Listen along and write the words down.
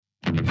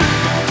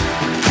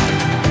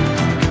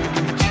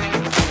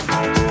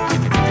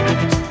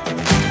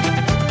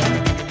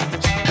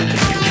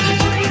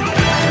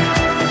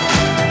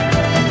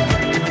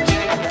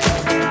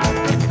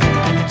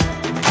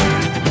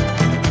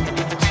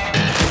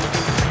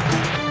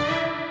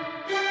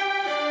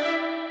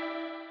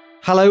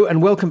Hello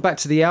and welcome back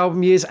to the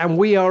album years, and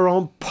we are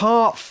on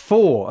part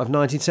 4 of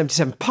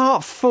 1977.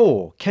 Part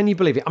 4, can you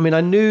believe it? I mean,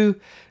 I knew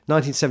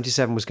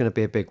 1977 was going to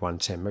be a big one,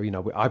 Tim. You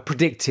know, I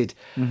predicted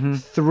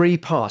 3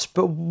 parts,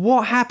 but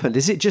what happened?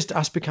 Is it just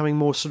us becoming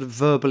more sort of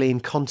verbally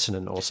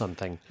incontinent or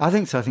something? I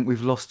think so. I think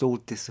we've lost all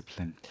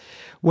discipline.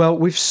 Well,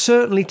 we've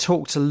certainly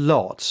talked a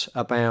lot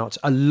about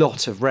a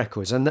lot of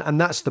records, and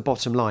that's the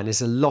bottom line.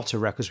 There's a lot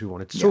of records we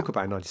wanted to talk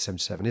about in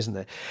 1977, isn't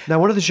there? Now,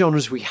 one of the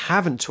genres we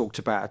haven't talked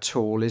about at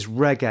all is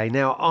reggae.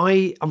 Now,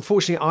 I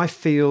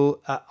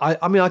feel,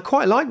 I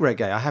quite like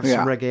reggae. I have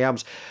some reggae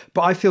albums,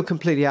 but I feel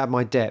completely out of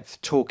my depth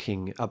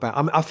talking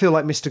about, I feel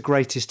like Mr.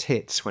 Greatest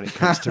Hits when it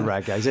comes to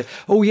reggae. Is it,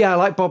 I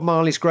like Bob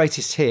Marley's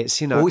Greatest Hits,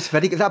 you know. Oh, it's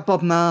very good. That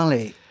Bob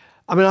Marley.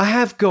 I mean, I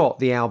have got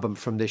the album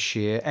from this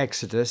year,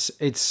 Exodus.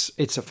 It's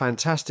a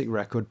fantastic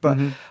record, but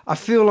I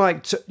feel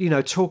like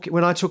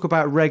when I talk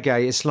about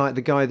reggae, it's like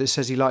the guy that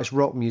says he likes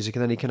rock music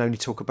and then he can only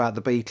talk about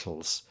the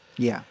Beatles.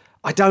 Yeah,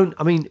 I don't.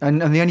 I mean,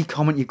 and the only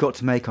comment you've got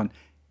to make on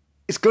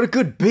it's got a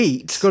good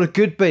beat. It's got a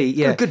good beat.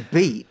 Yeah, got a good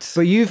beat.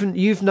 But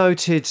you've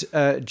noted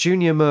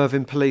Junior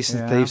Mervyn, Police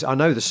and Thieves. I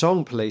know the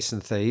song Police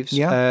and Thieves.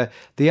 Yeah.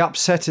 The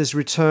Upsetters,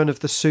 Return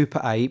of the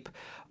Super Ape.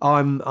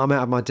 I'm out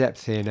of my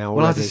depth here now.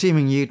 Well, I was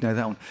assuming you'd know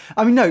that one.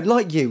 I mean, no,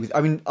 like you.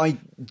 I mean, I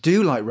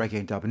do like reggae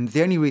and dub, and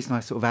the only reason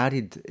I sort of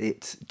added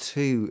it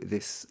to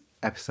this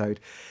episode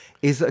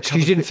is that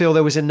you didn't feel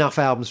there was enough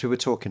albums we were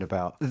talking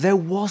about. There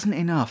wasn't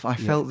enough. I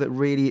felt that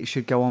really it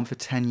should go on for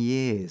 10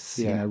 years,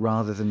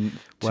 rather than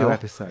 2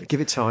 episodes.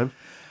 Give it time.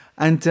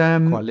 And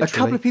a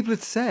couple of people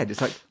had said, it's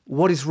like,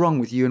 what is wrong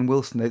with you and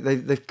Wilson?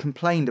 They've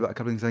complained about a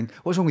couple of things, saying,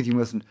 what's wrong with you and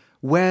Wilson?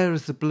 Where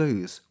is the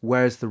blues?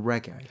 Where is the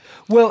reggae?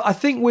 Well, I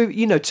think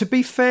to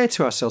be fair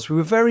to ourselves, we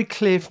were very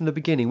clear from the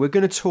beginning. We're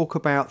going to talk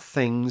about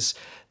things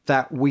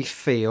that we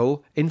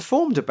feel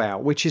informed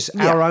about, which is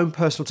our own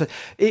personal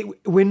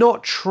we're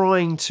not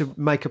trying to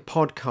make a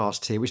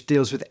podcast here which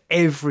deals with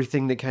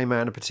everything that came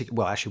out in a particular...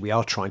 Well, actually, we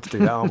are trying to do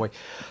that, aren't we?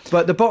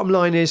 But the bottom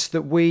line is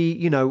that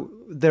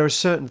there are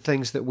certain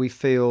things that we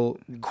feel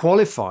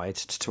qualified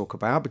to talk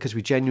about because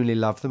we genuinely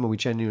love them and we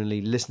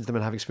genuinely listen to them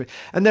and have experience.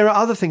 And there are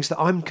other things that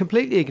I'm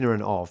completely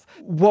ignorant of.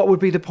 What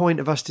would be the point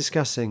of us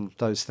discussing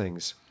those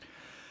things?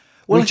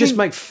 Well, we'd just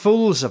make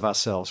fools of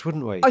ourselves,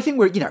 wouldn't we? I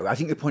think I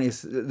think the point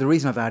is, the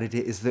reason I've added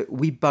it is that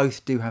we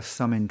both do have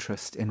some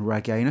interest in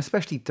reggae, and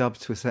especially dub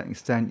to a certain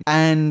extent.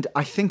 And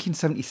I think in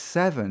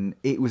 77,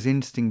 it was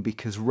interesting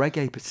because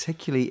reggae,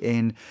 particularly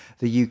in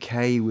the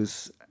UK,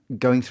 was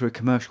going through a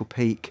commercial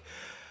peak,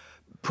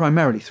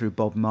 primarily through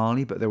Bob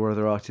Marley, but there were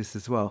other artists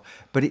as well.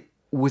 But it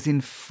was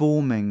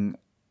informing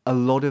a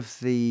lot of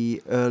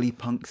the early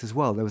punks as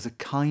well. There was a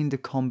kind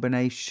of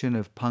combination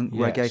of punk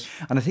reggae,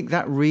 and I think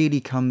that really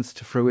comes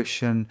to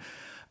fruition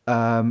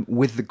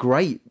with the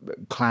great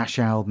Clash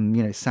album,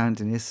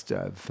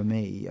 Sandinista for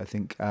me, I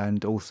think,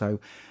 and also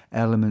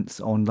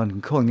elements on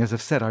London Calling. As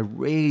I've said, I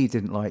really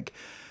didn't like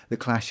the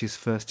Clash's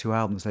first 2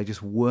 albums. They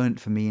just weren't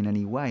for me in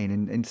any way,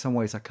 and in some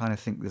ways I kind of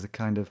think there's a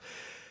kind of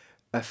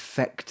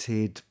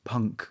affected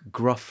punk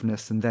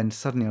gruffness, and then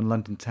suddenly on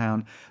London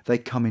Town they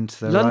come into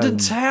their London own.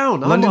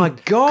 Town. London Oh my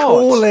God,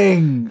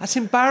 Calling. That's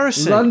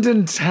embarrassing.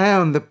 London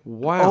Town.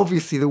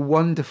 Obviously the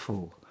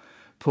wonderful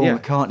Paul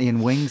McCartney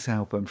and Wings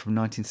album from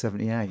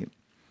 1978,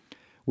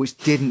 which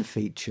didn't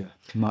feature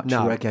much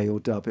reggae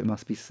or dub, it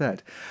must be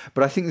said.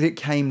 But I think that it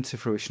came to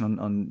fruition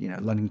on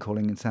London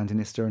Calling and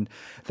Sandinista, and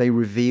they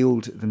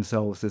revealed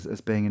themselves as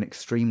being an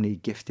extremely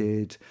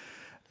gifted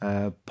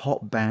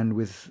pop band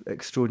with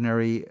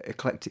extraordinary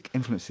eclectic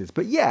influences.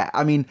 But yeah,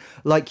 I mean,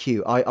 like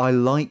you, I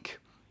like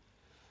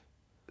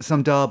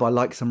some dub, I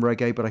like some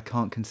reggae, but I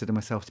can't consider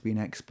myself to be an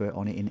expert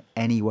on it in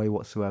any way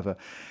whatsoever.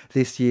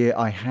 This year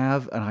I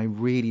have, and I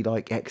really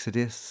like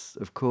Exodus,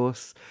 of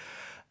course,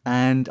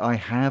 and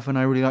I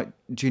really like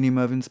Junior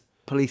Mervyn's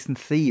Police and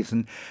Thieves,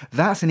 and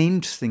that's an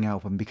interesting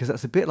album because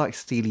that's a bit like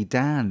Steely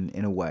Dan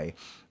in a way,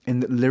 in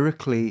that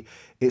lyrically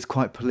it's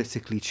quite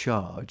politically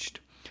charged.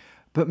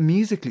 But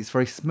musically, it's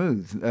very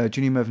smooth.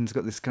 Junior Mervyn's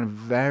got this kind of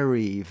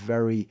very,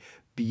 very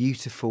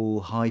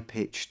beautiful,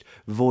 high-pitched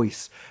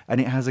voice, and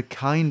it has a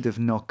kind of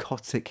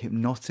narcotic,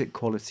 hypnotic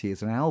quality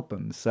as an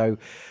album. So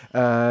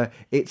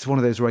it's one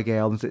of those reggae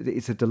albums that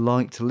it's a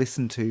delight to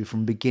listen to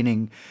from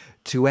beginning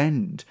to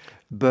end.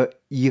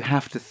 But you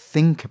have to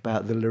think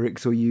about the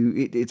lyrics, or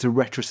it's a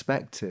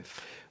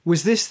retrospective.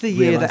 Was this the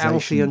year that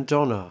Alfie and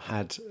Donna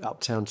had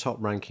Uptown Top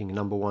ranking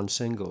 #1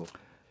 single?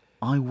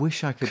 I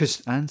wish I could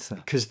answer.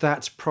 Because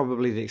that's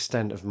probably the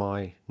extent of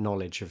my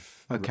knowledge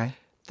of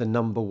the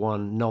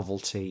 #1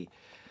 novelty.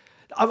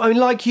 I mean,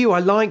 like you, I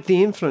like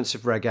the influence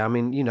of reggae. I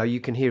mean, you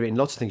can hear it in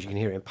lots of things. You can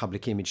hear it in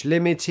Public Image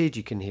Limited,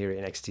 you can hear it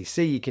in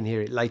XTC, you can hear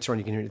it later on,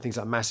 you can hear it in things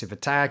like Massive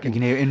Attack. You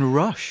can hear it in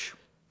Rush.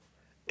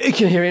 You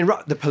can hear it in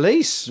The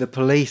Police. The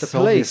Police,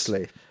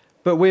 obviously.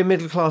 But we're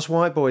middle-class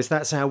white boys.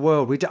 That's our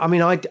world.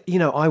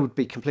 I would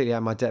be completely out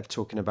of my depth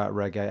talking about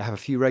reggae. I have a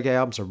few reggae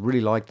albums. I really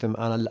like them.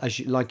 And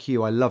like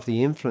you, I love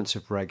the influence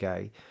of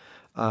reggae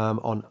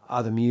on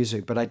other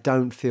music. But I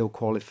don't feel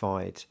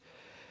qualified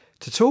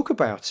talk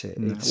about it.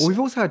 Well, we've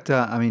also had,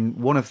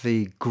 one of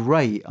the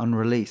great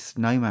unreleased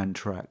No Man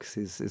tracks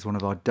is one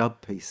of our dub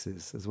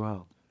pieces as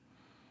well.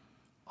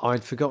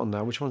 I'd forgotten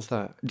that. Which one's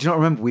that? Do you not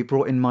remember? We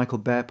brought in Michael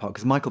Bearpark,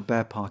 because Michael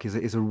Bearpark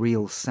is a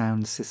real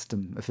sound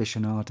system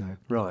aficionado.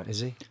 Right, is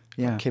he?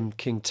 Yeah. Like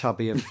King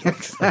Tubby of,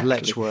 Exactly. of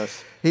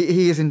Letchworth.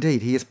 He is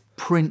indeed. He is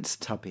Prince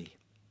Tubby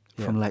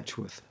from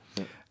Letchworth.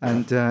 Yeah.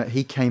 And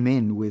he came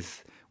in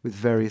with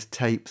various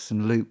tapes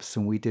and loops,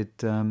 and we did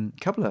a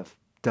couple of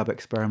dub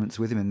experiments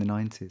with him in the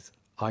 90s.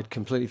 I'd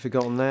completely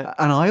forgotten that.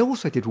 And I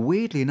also did,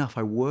 weirdly enough,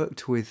 I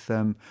worked with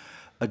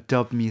a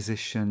dub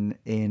musician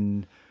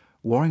in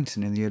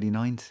Warrington in the early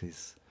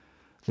 90s,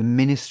 the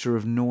Minister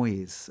of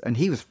Noise, and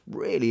he was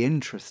really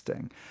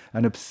interesting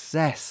and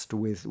obsessed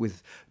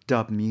with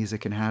dub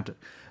music, and had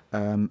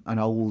an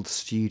old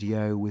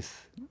studio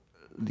with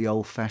the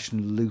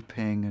old-fashioned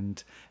looping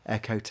and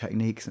echo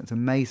techniques, and it's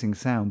amazing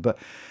sound. But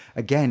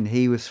again,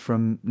 he was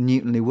from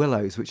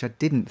Newton-le-Willows, which I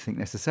didn't think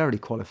necessarily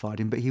qualified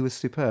him, but he was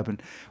superb.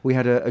 And we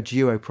had a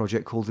duo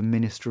project called the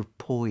Minister of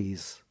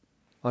Poise.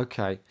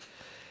 Okay.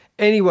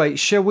 Anyway,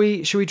 shall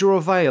we draw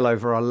a veil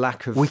over our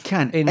lack of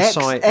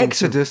insight?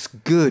 Exodus,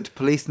 good.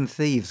 Police and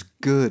Thieves,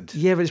 good.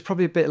 Yeah, but it's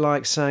probably a bit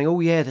like saying, "Oh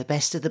yeah, the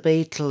best of the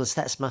Beatles.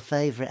 That's my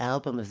favourite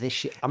album of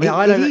this year." I mean,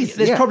 I don't know.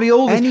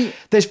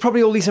 There's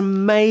probably all these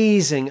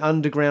amazing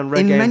underground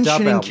reggae and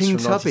dub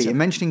albums. In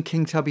mentioning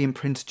King Tubby and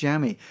Prince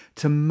Jammy,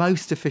 to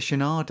most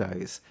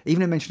aficionados,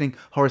 even in mentioning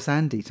Horace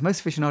Andy, to most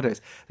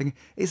aficionados,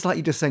 it's like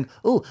you're just saying,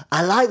 "Oh,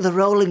 I like the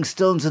Rolling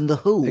Stones and the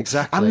Who."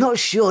 Exactly. I'm not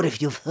sure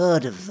if you've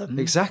heard of them.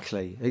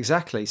 Exactly.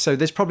 So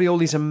there's probably all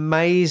these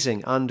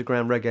amazing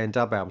underground reggae and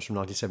dub albums from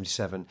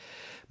 1977.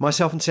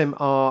 Myself and Tim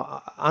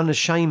are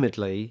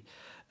unashamedly,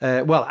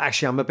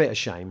 actually I'm a bit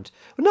ashamed.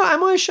 No,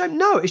 am I ashamed?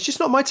 No, it's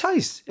just not my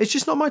taste.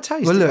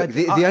 Well, look,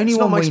 the only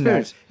one we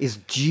know is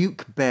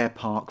Duke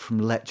Bearpark from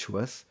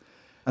Letchworth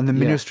and the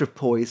Minister of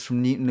Poise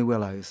from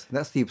Newton-le-Willows.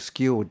 That's the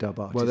obscure dub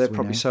artists. Well, they're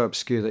probably so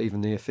obscure that even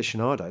the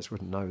aficionados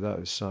wouldn't know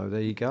those. So there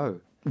you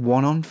go.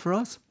 1-1 for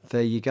us.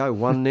 There you go,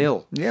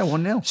 1-0. Yeah,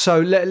 1-0.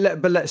 So,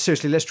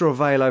 seriously, let's draw a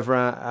veil over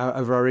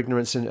our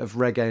ignorance of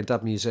reggae and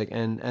dub music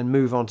and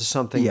move on to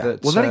something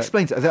that... Well, that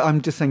explains...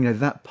 I'm just saying,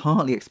 that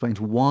partly explains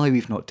why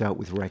we've not dealt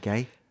with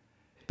reggae.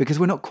 Because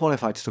we're not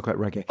qualified to talk about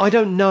reggae. I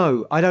don't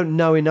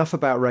know enough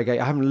about reggae.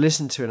 I haven't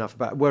listened to enough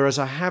about it. Whereas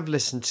I have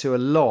listened to a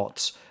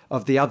lot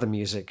of the other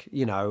music,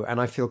 and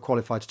I feel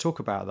qualified to talk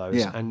about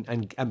those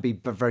and be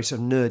very sort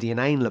of nerdy and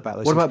anal about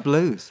those. What about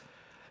blues?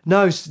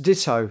 No,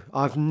 ditto.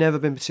 I've never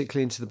been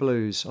particularly into the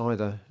blues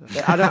either.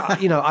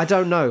 I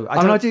don't know.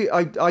 Obviously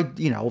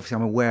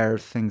I'm aware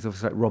of things,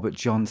 obviously, like Robert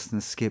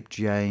Johnson, Skip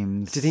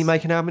James. Did he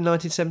make an album in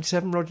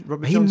 1977, Robert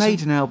Johnson? He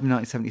made an album in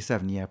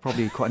 1977, yeah,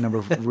 probably quite a number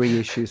of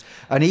reissues.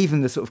 And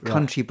even the sort of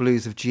country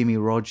blues of Jimmy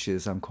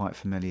Rogers I'm quite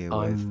familiar with.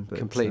 I'm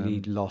completely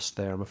lost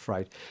there, I'm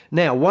afraid.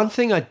 Now, one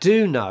thing I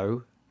do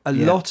know a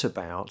lot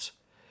about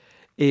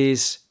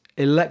is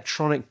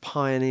electronic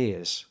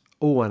pioneers.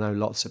 Oh, I know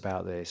lots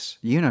about this.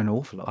 You know an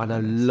awful lot. I know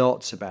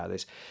lots about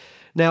this.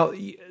 Now,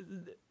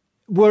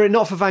 were it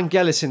not for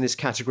Vangelis in this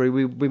category,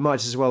 we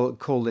might as well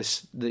call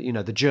this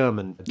the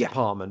German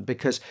department,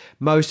 because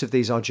most of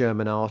these are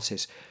German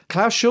artists.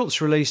 Klaus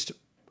Schulze released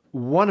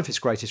one of his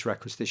greatest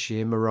records this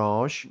year,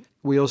 Mirage.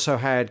 We also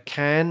had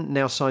Can,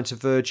 now signed to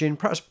Virgin,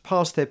 perhaps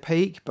past their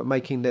peak, but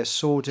making their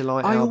Saw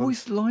Delight album. I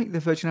always like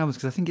the Virgin albums,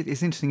 because I think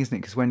it's interesting, isn't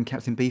it? Because when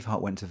Captain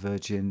Beefheart went to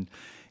Virgin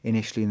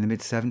initially in the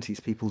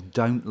mid-70s, people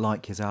don't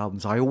like his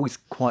albums. I always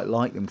quite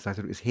liked them, because I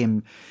thought it was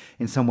him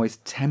in some ways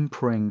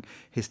tempering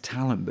his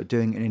talent, but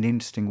doing it in an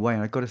interesting way.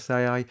 And I've got to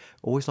say, I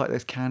always liked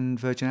those Can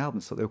Virgin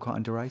albums. Thought they were quite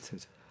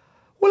underrated.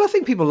 Well, I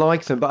think people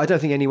like them, but I don't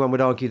think anyone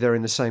would argue they're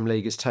in the same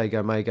league as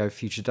Tego, Mago,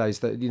 Future Days.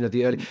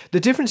 The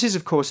difference is,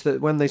 of course,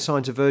 that when they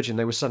signed to Virgin,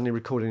 they were suddenly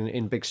recording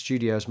in big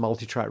studios,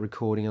 multi-track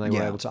recording, and they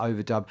were able to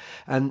overdub.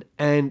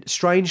 And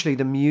strangely,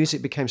 the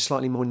music became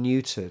slightly more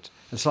neutered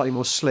and slightly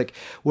more slick.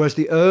 Whereas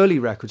the early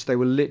records, they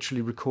were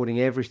literally recording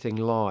everything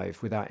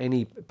live without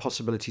any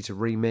possibility to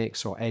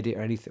remix or edit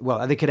or anything.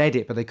 Well, they could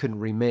edit, but they couldn't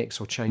remix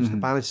or change the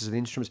balances of the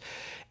instruments.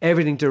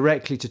 Everything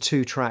directly to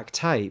 2-track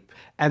tape.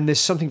 And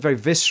there's something very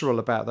visceral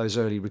about those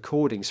early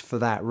recordings for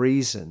that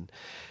reason.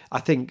 I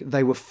think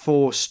they were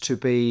forced to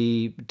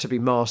be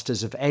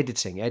masters of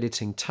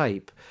editing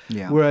tape.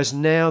 Yeah. Whereas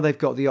now they've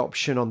got the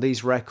option on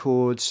these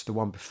records, the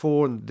one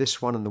before and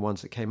this one and the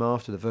ones that came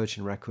after, the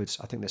Virgin records.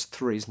 I think there's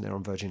 3, isn't there,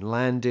 on Virgin?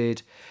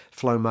 Landed,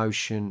 Flow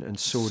Motion and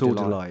Saw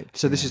Delight.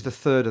 So this is the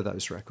third of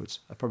those records,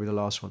 probably the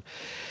last one.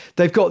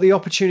 They've got the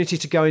opportunity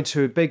to go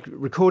into big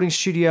recording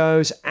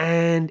studios,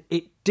 and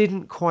it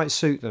didn't quite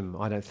suit them,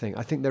 I don't think.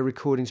 I think their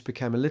recordings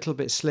became a little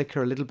bit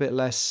slicker, a little bit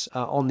less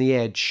on the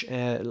edge.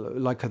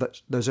 Like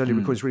those early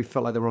recordings really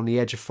felt like they were on the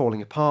edge of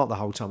falling apart the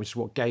whole time, which is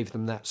what gave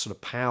them that sort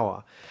of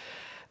power.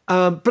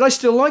 But I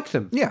still like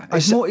them. Yeah,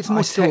 it's more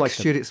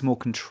textured, it's more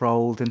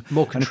controlled. And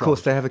of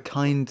course they have a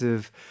kind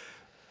of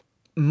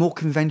more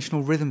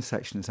conventional rhythm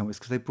section in some ways,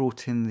 because they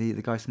brought in the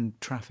guys from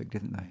Traffic,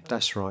 didn't they?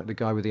 That's right, the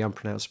guy with the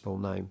unpronounceable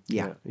name.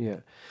 Yeah.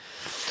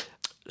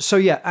 So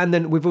yeah, and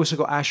then we've also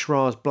got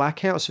Ashrar's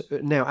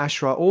Blackouts. Now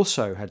Ashrar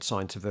also had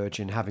signed to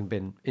Virgin, having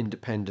been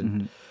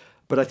independent,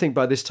 but I think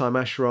by this time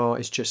Ashrar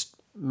is just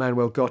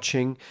Manuel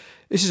Gotching.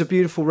 This is a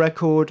beautiful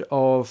record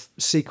of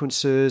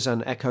sequencers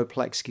and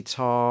echoplex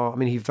guitar. I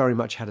mean, he very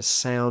much had a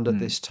sound at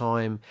this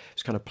time. He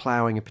was kind of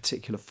ploughing a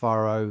particular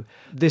furrow.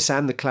 This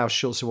and the Klaus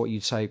Schulze are what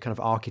you'd say kind of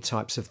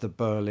archetypes of the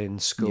Berlin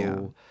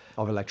school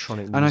of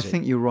electronic music. And I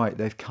think you're right.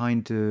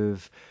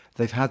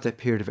 They've had their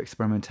period of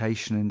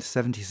experimentation in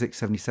 76,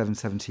 77,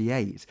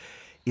 78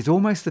 is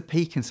almost the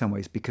peak in some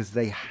ways, because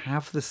they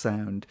have the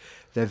sound.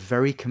 They're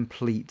very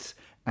complete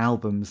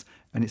albums,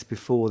 and it's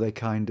before they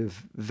kind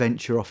of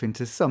venture off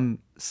into some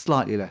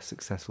slightly less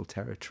successful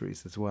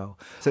territories as well.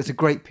 So it's a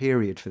great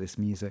period for this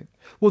music.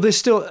 Well, there's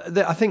still,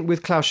 I think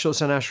with Klaus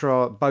Schulze and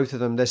Ashrar, both of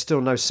them, there's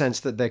still no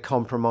sense that they're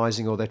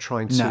compromising or they're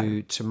trying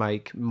to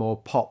make more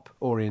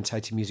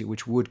pop-orientated music,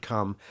 which would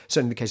come,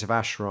 certainly in the case of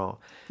Ashrar.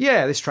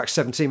 Yeah, this track's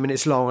 17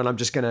 minutes long and I'm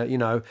just going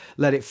to,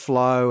 let it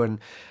flow.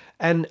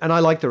 And I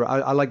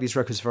like these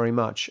records very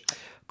much.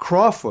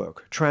 Kraftwerk,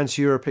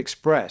 Trans-Europe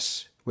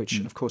Express,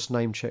 which of course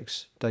name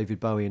checks David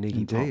Bowie and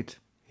Iggy Pop. Indeed.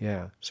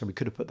 Yeah, so we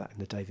could have put that in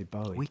the David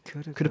Bowie. We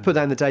could have put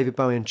that in the David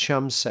Bowie and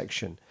Chums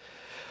section.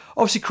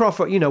 Obviously,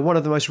 Kraftwerk, one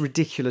of the most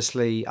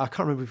ridiculously, I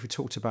can't remember if we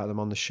talked about them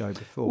on the show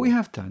before. We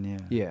have done,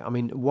 yeah. Yeah, I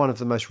mean, one of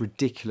the most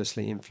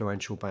ridiculously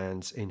influential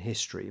bands in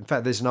history. In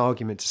fact, there's an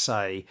argument to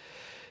say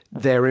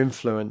their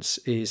influence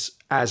is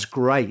as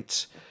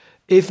great,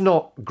 if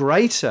not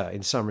greater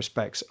in some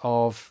respects,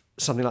 of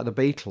something like the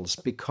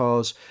Beatles,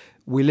 because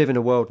we live in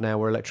a world now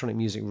where electronic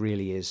music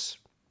really is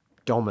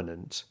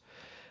dominant,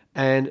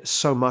 and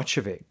so much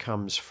of it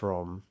comes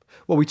from,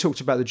 well, we talked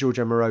about the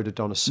Giorgio Moroder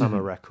Donna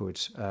Summer record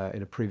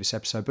in a previous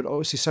episode, but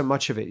obviously so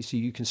much of it, so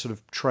you can sort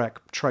of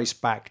trace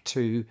back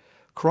to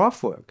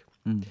Kraftwerk.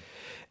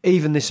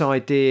 Even this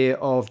idea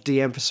of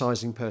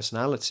de-emphasizing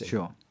personality.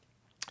 Sure.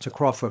 So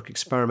Kraftwerk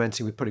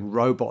experimenting with putting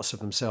robots of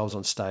themselves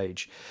on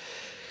stage.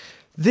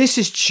 This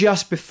is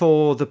just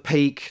before the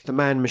peak, the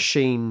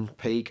man-machine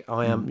peak.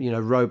 I am,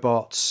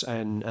 robots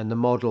and the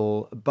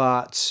model,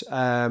 but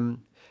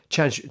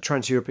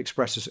Trans-Europe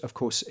Express, of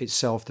course,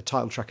 itself, the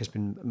title track has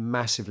been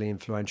massively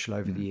influential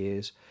over the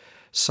years,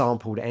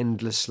 sampled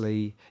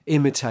endlessly,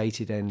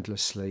 imitated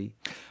endlessly.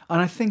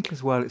 And I think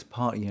as well, it's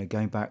part,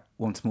 going back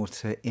once more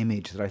to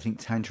Image, that I think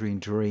Tangerine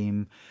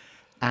Dream,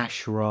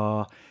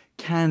 Ashrar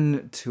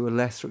can, to a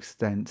lesser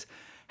extent,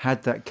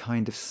 had that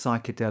kind of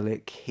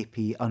psychedelic,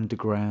 hippie,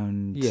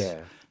 underground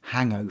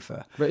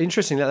hangover. But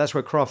interestingly, that's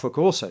where Kraftwerk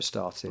also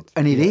started.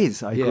 And it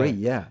is, I agree,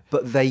 yeah.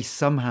 But they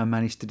somehow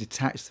managed to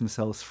detach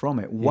themselves from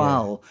it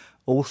while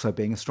also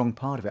being a strong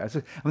part of it.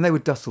 I mean, they were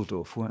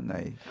Dusseldorf, weren't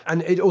they?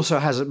 And it also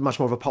has a much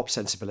more of a pop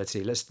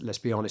sensibility, let's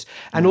be honest.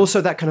 And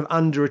also that kind of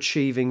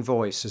underachieving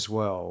voice as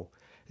well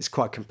is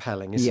quite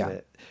compelling, isn't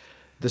it?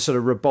 The sort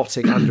of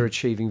robotic,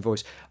 underachieving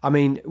voice. I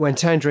mean, when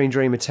Tangerine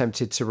Dream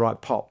attempted to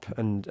write pop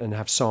and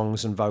have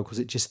songs and vocals,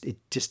 it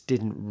just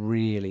didn't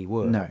really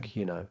work,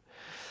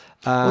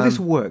 Well, this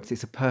worked.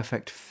 It's a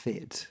perfect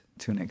fit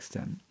to an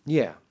extent.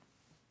 Yeah.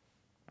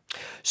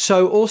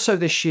 So also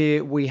this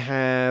year we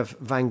have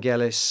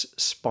Vangelis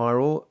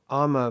Spiral.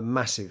 I'm a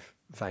massive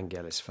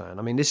Vangelis fan.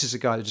 I mean, this is a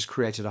guy that just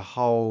created a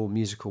whole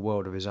musical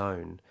world of his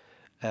own.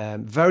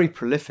 Very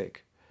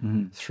prolific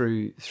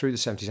through the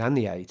 70s and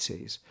the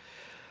 80s.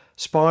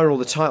 Spiral,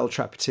 the title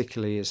track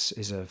particularly,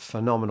 is a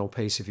phenomenal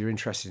piece. If you're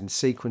interested in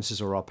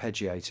sequencers or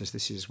arpeggiators,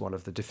 this is one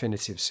of the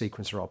definitive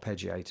sequencer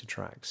arpeggiator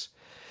tracks.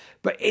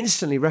 But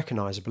instantly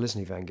recognisable, isn't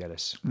he,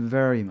 Vangelis?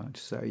 Very much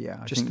so, yeah.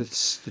 I think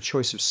the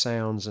choice of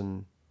sounds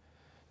and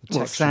the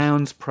textures.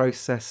 Sounds,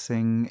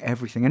 processing,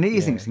 everything. And it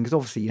is interesting because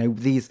obviously,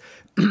 these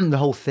the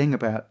whole thing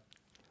about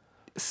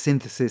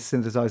synthesis,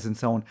 synthesizers and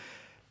so on,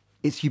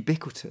 it's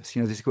ubiquitous.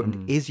 This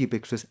equipment is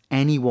ubiquitous.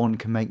 Anyone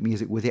can make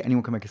music with it.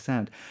 Anyone can make a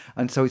sound.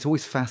 And so it's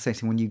always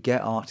fascinating when you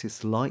get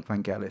artists like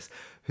Vangelis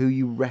who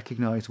you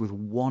recognise with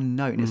one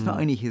note. And it's not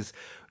only his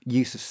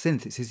use of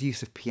synth, it's his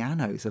use of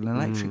pianos, an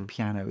electric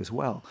piano as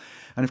well.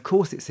 And of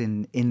course it's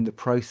in the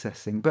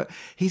processing. But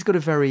he's got a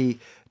very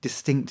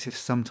distinctive,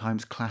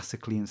 sometimes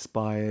classically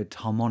inspired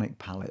harmonic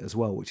palette as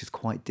well, which is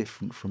quite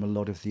different from a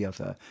lot of the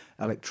other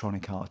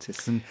electronic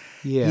artists. And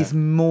he's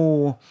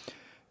more,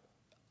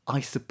 I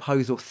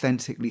suppose,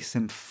 authentically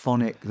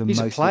symphonic than most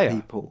of the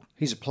people.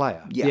 He's a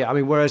player. Yeah. I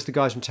mean, whereas the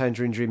guys from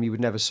Tangerine Dream, you would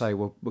never say,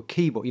 well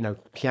keyboard,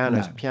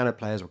 piano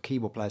players or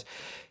keyboard players.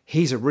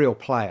 He's a real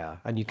player,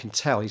 and you can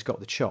tell he's got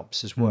the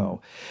chops as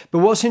well. But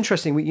what's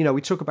interesting,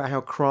 we talk about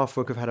how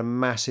Kraftwerk have had a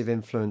massive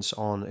influence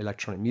on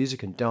electronic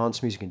music and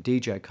dance music and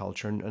DJ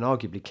culture, and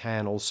arguably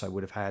Can also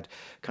would have had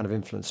kind of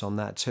influence on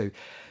that too.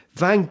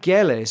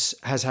 Vangelis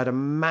has had a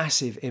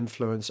massive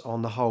influence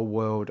on the whole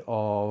world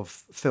of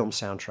film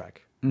soundtrack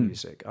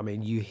music. I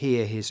mean, you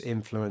hear his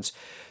influence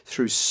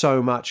through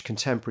so much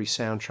contemporary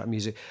soundtrack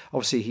music.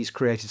 Obviously, he's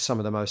created some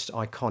of the most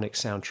iconic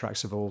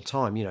soundtracks of all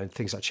time,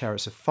 things like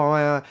Chariots of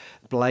Fire,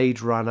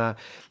 Blade Runner.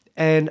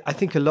 And I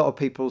think a lot of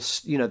people,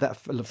 that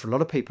for a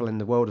lot of people in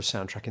the world of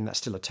soundtracking, that's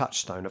still a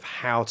touchstone of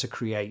how to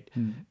create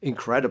how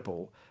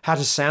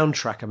to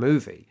soundtrack a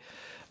movie.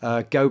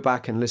 go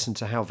back and listen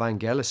to how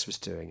Vangelis was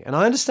doing. And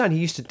I understand he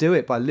used to do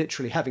it by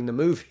literally having the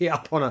movie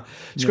up on a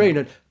screen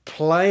and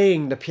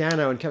playing the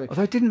piano and coming.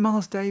 Although didn't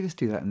Miles Davis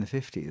do that in the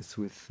 50s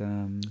with...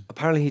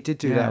 Apparently he did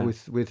do that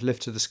with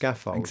Lift to the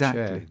Scaffold.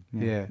 Exactly.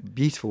 Yeah.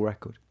 Beautiful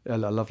record. A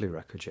lovely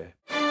record, yeah.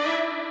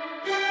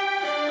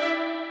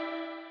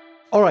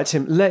 All right,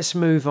 Tim, let's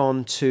move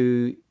on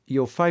to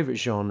your favourite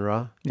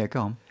genre. Yeah,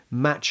 go on.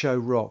 Macho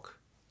rock.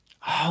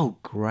 Oh,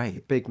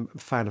 great. Big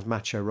fan of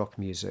macho rock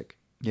music.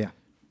 Yeah.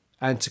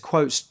 And to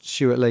quote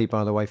Stuart Lee,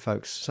 by the way,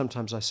 folks,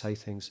 sometimes I say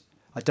things,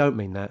 I don't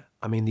mean that,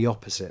 I mean the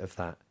opposite of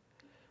that.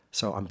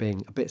 So I'm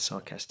being a bit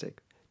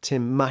sarcastic.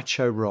 Tim,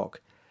 macho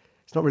rock,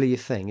 it's not really your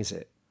thing, is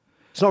it?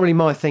 It's not really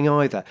my thing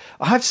either.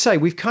 I have to say,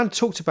 we've kind of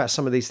talked about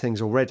some of these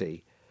things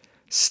already.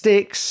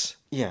 Styx.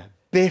 Yeah.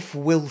 Biff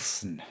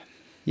Wilson.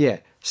 Yeah.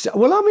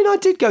 Well, I mean, I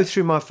did go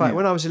through my phase.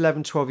 When I was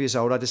 11, 12 years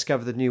old, I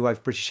discovered the new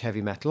wave British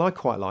heavy metal. I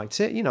quite liked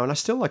it, and I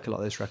still like a lot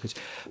of those records.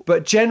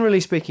 But generally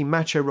speaking,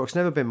 macho rock's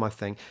never been my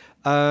thing.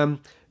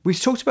 We've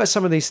talked about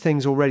some of these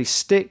things already.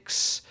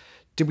 Styx.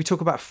 Did we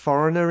talk about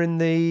Foreigner in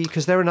the...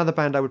 Because they're another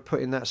band I would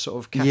put in that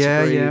sort of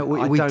category. Yeah.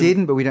 We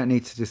didn't, but we don't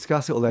need to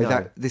discuss it,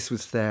 although this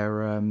was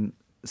their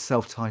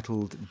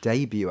self-titled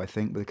debut, I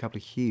think, with a couple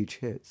of huge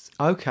hits.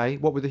 Okay,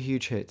 what were the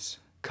huge hits?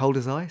 Cold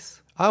as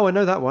Ice. Oh, I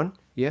know that one,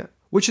 yeah.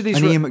 Which of these...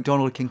 And Ian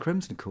MacDonald of King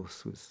Crimson, of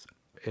course, was...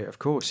 Yeah, of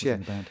course, yeah.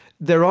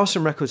 There are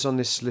some records on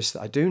this list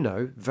that I do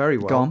know very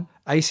well. Go on.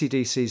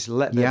 AC/DC's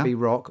Let There Be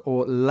Rock,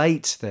 or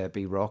Late There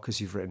Be Rock,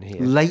 as you've written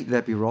here. Late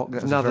There Be Rock,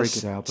 that's another a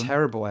very good album.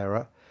 Terrible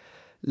error.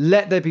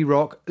 Let There Be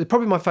Rock,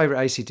 probably my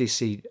favourite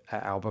AC/DC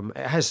album.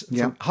 It has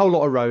a whole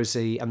lot of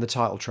Rosie and the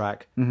title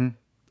track. Mm-hmm.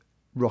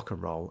 Rock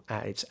and roll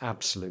at its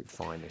absolute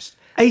finest.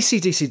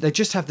 AC/DC, they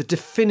just have the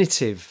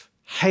definitive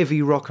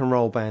heavy rock and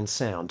roll band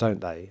sound,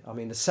 don't they? I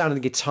mean, the sound of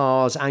the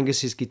guitars,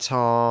 Angus's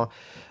guitar,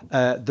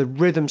 the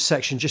rhythm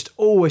section just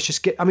always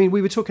just get... I mean,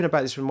 we were talking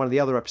about this in one of the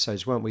other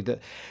episodes, weren't we? That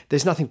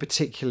there's nothing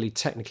particularly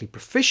technically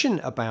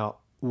proficient about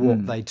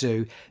what they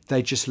do.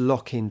 They just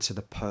lock into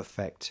the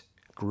perfect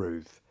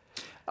groove.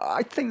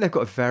 I think they've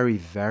got a very,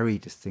 very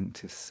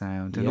distinctive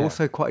sound and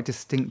also quite a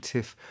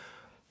distinctive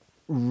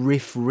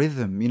riff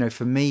rhythm.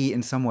 For me,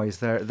 in some ways,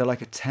 they're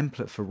like a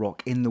template for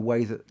rock in the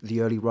way that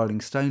the early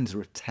Rolling Stones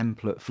are a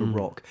template for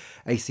rock.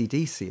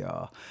 AC/DC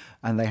are,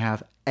 and they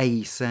have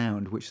a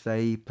sound which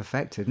they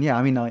perfected. And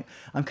I mean,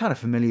 I'm kind of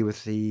familiar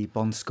with the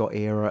Bon Scott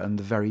era and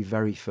the very,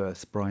 very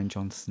first Brian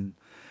Johnson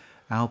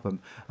album.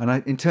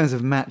 And in terms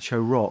of macho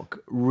rock,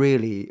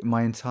 really,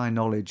 my entire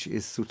knowledge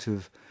is sort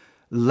of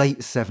late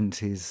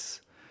 70s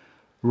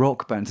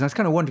rock bands. And I was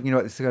kind of wondering,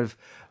 about this kind of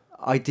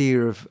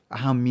idea of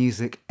how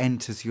music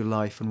enters your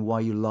life and why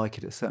you like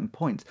it at certain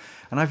points.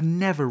 And I've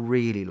never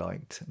really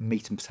liked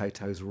meat and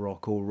potatoes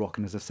rock or rock.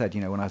 And as I said,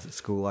 when I was at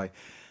school, I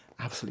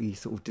absolutely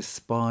sort of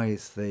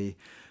despised the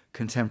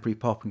contemporary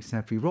pop and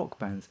contemporary rock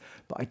bands.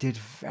 But I did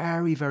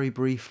very, very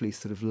briefly,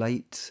 sort of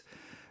late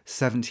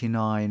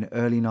 79,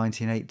 early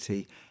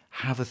 1980,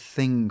 have a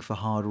thing for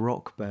hard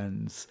rock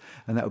bands.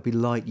 And that would be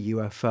like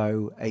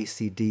UFO,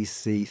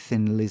 AC/DC,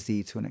 Thin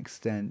Lizzy to an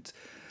extent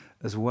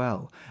as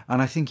well. And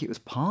I think it was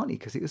partly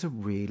because it was a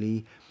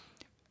really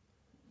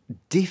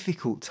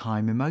difficult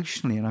time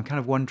emotionally, and I'm kind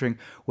of wondering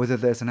whether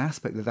there's an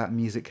aspect that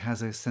music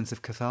has a sense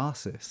of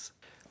catharsis.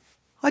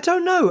 I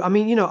don't know. I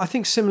mean, I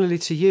think similarly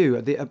to you,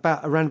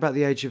 around about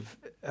the age of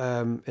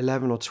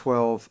 11 or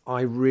 12,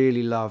 I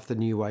really loved the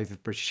new wave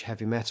of British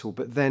heavy metal,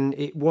 but then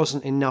it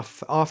wasn't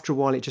enough. After a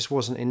while, it just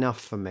wasn't enough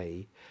for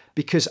me,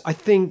 because I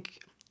think...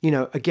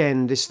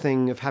 again, this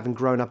thing of having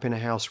grown up in a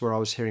house where I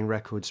was hearing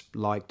records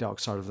like Dark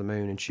Side of the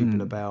Moon and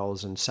Tubular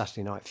Bells and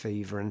Saturday Night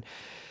Fever, and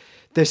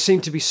there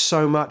seemed to be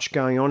so much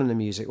going on in the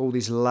music, all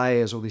these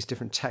layers, all these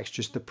different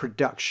textures, the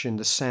production,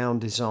 the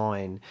sound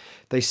design.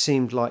 They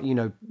seemed like,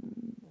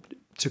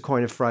 to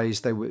coin a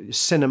phrase, they were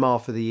cinema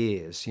for the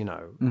ears,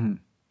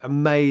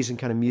 amazing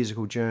kind of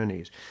musical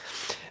journeys.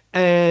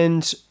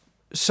 And...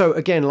 so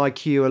again,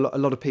 like you,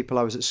 a lot of people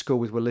I was at school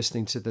with were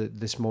listening to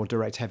this more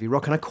direct heavy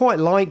rock, and I quite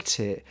liked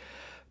it,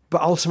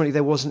 but ultimately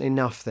there wasn't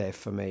enough there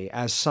for me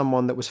as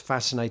someone that was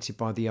fascinated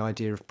by the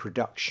idea of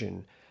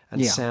production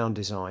and sound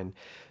design.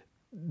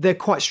 They're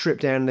quite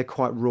stripped down, they're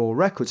quite raw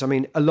records. I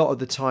mean, a lot of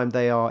the time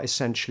they are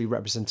essentially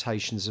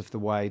representations of the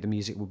way the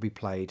music will be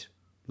played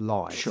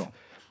live. Sure.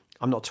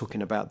 I'm not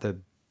talking about the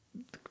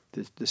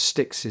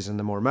Styxes and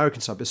the more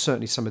American side, but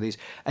certainly some of these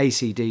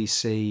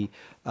AC/DC,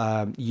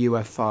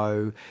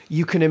 UFO.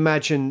 You can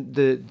imagine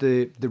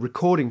the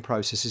recording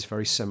process is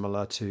very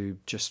similar to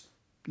just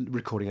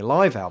recording a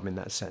live album in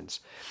that sense.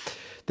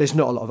 There's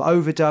not a lot of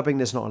overdubbing.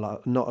 There's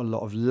not a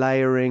lot of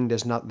layering.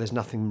 There's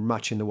nothing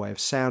much in the way of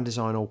sound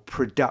design or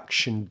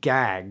production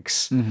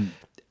gags. Mm-hmm.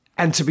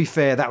 And to be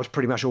fair, that was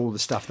pretty much all the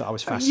stuff that I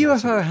was fascinated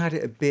with. UFO had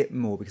it a bit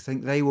more because I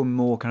think they were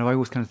more kind of... I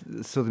always kind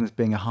of saw them as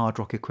being a hard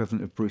rock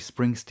equivalent of Bruce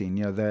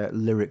Springsteen. Their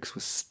lyrics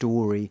were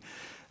story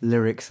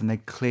lyrics, and they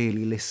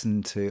clearly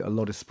listened to a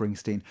lot of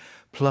Springsteen.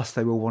 Plus,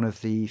 they were one of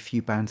the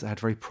few bands that had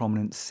very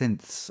prominent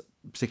synths,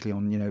 particularly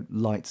on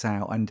Lights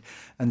Out, and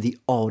the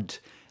odd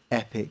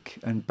epic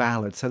and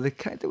ballad. So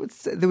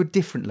there were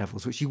different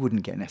levels, which you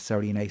wouldn't get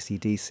necessarily in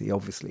AC/DC,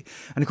 obviously.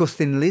 And of course,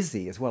 Thin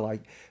Lizzy as well. I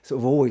sort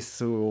of always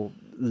saw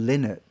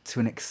Lynott to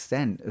an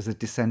extent as a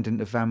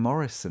descendant of Van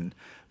Morrison,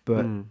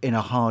 but in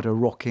a harder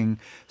rocking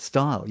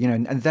style,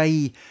 and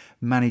they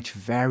managed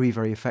very,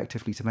 very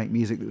effectively to make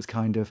music that was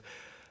kind of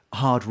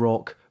hard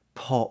rock,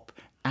 pop,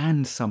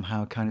 and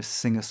somehow kind of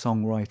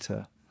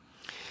singer-songwriter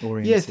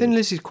oriented. Yeah, Thin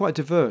Lizzy is quite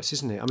diverse,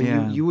 isn't it? I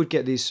mean, you would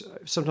get these,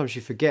 sometimes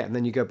you forget, and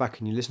then you go back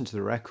and you listen to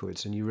the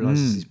records and you realise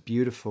it's this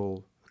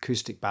beautiful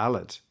acoustic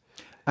ballad.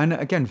 And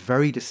again,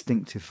 very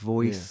distinctive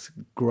voice,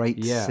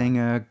 great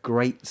singer,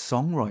 great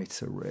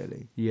songwriter,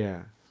 really.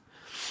 Yeah.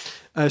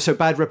 So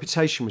Bad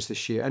Reputation was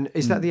this year. And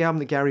is that the album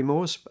that Gary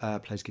Moore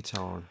plays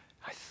guitar on?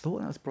 I thought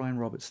that was Brian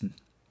Robertson.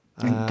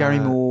 And Gary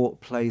Moore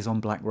plays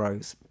on Black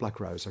Rose. Black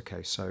Rose,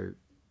 okay. So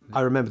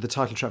I remember the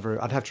title track.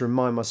 I'd have to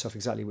remind myself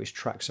exactly which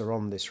tracks are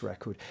on this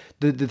record.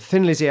 The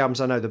Thin Lizzy albums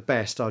I know the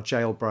best are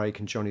Jailbreak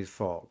and Johnny the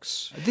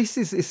Fox. This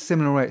is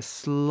similar, right? It's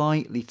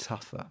slightly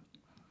tougher.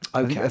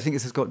 Okay. I think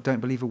this has got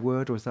Don't Believe a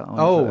Word, or is that on?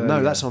 Oh,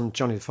 no, that's on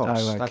Johnny the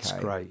Fox. Oh, okay. That's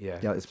great, yeah.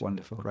 Yeah, it's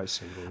wonderful. Great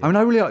single. Yeah. I mean,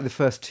 I really like the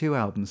first two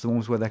albums, the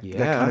ones where they're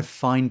kind of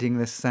finding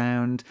their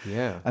sound.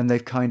 Yeah. And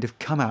they've kind of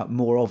come out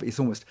more of, it's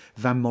almost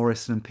Van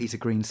Morrison and Peter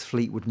Green's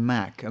Fleetwood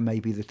Mac and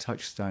maybe the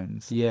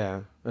Touchstones.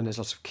 Yeah, and there's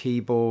lots of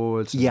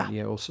keyboards. And,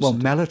 all sorts well,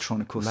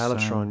 Mellotron, of course.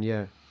 Mellotron,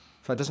 yeah. In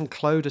fact, doesn't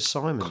Clodagh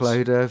Simons?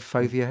 Clodagh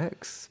Fovea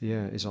Hex.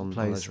 Yeah, is on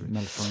plays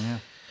Mellotron, yeah.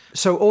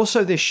 So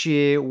also this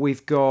year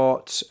we've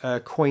got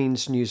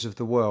Queen's News of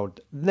the World.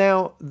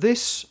 Now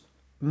this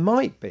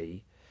might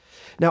be.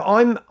 Now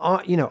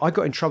I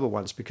got in trouble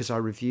once because I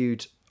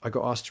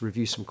got asked to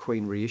review some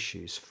Queen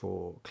reissues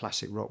for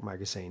Classic Rock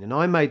magazine, and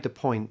I made the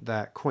point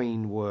that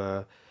Queen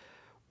were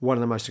one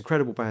of the most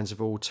incredible bands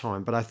of all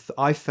time, but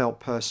I felt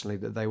personally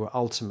that they were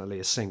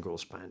ultimately a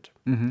singles band.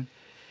 Mm-hmm.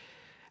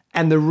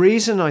 And the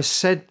reason I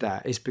said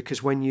that is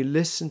because when you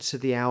listen to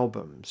the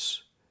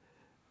albums.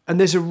 And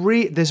there's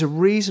a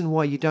reason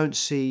why you don't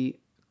see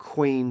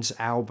Queen's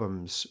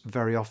albums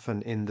very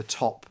often in the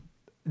top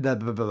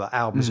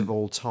albums of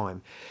all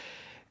time,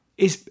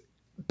 is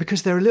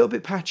because they're a little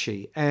bit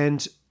patchy,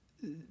 and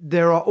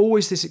there are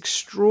always this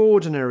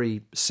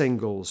extraordinary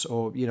singles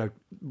or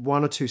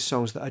one or two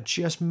songs that are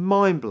just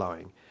mind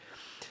blowing,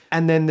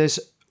 and then there's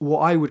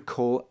what I would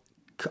call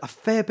a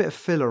fair bit of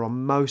filler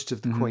on most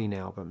of the Queen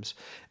albums.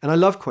 And I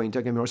love Queen,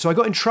 don't get me wrong. So I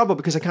got in trouble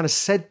because I kind of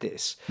said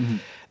this. Mm-hmm.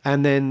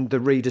 And then the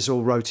readers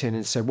all wrote in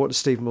and said, what does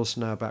Stephen Wilson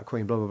know about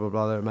Queen? Blah, blah, blah,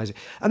 blah. They're amazing.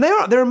 And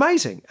they're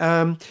amazing.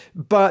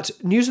 But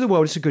News of the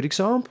World is a good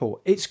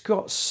example. It's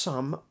got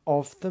some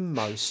of the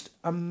most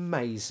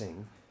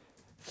amazing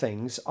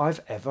things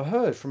I've ever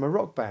heard from a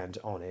rock band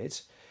on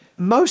it.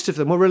 Most of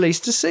them were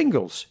released as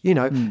singles.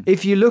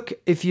 If you look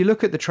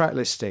at the track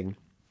listing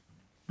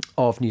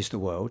of News of the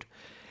World,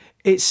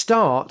 it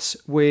starts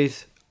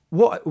with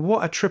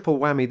what a triple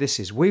whammy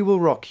this is. We Will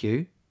Rock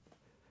You,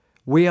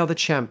 We Are the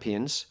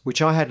Champions,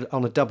 which I had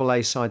on a double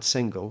A side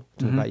single,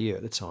 about you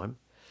at the time.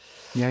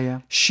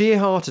 Yeah. Sheer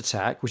Heart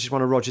Attack, which is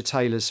one of Roger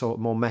Taylor's sort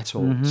of more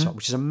metal songs,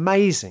 which is an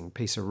amazing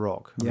piece of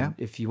rock. I mean,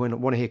 if you want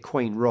to hear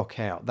Queen rock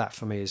out, that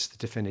for me is the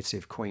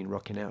definitive Queen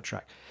rocking out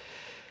track.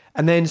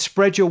 And then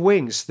Spread Your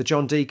Wings, the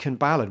John Deacon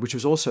ballad, which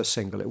was also a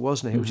single,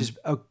 wasn't it? Which is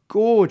a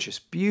gorgeous,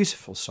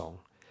 beautiful song.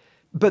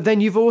 But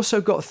then you've also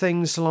got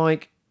things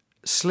like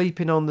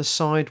Sleeping on the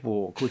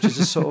Sidewalk, which is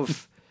a sort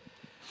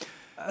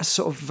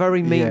of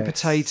very meat and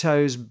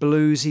potatoes,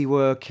 bluesy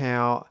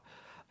workout.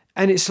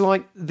 And it's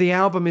like the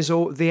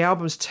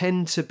albums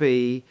tend to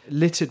be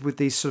littered with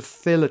these sort of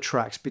filler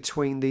tracks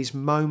between these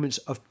moments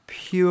of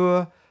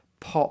pure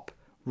pop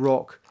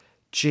rock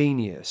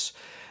genius.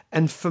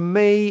 And for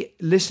me,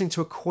 listening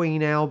to a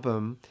Queen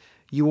album,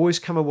 you always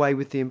come away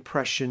with the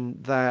impression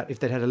that if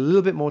they'd had a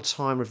little bit more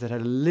time, or if they'd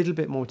had a little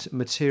bit more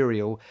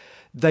material,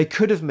 they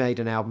could have made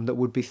an album that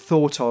would be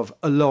thought of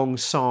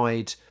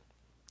alongside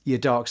your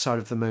Dark Side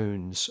of the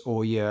Moons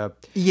or your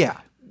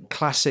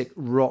classic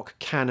rock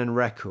canon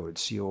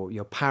records, your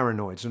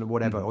Paranoids and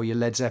whatever, or your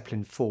Led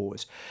Zeppelin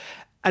 4s.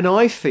 And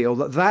I feel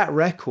that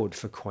record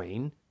for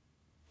Queen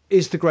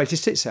is the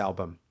greatest hits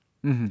album.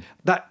 Mm-hmm.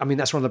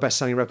 That's one of the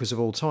best-selling records of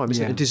all time,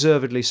 isn't it? And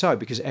deservedly so,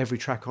 because every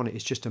track on it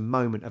is just a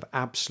moment of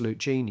absolute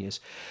genius.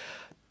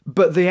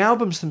 But the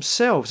albums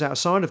themselves,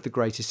 outside of the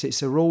greatest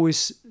hits, are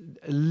always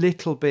a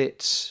little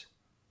bit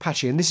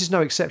patchy, and this is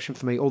no exception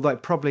for me. Although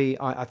probably,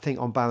 I think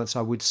on balance,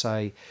 I would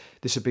say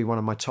this would be one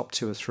of my top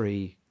 2 or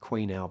 3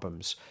 Queen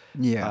albums.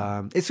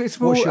 Yeah, it's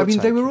more.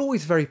 They were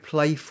always very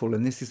playful,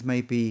 and this is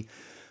maybe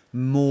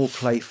more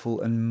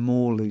playful and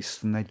more loose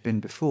than they'd been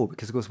before,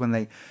 because of course when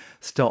they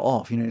start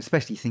off,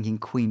 especially thinking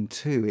Queen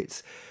 2,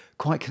 it's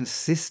quite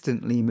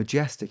consistently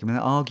majestic. I mean,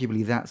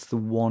 arguably that's the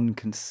one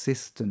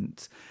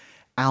consistent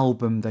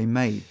album they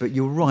made, but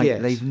you're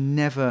right, they've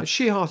never... But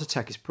Sheer Heart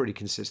Attack is pretty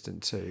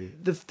consistent too.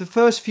 The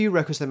first few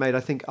records they made, I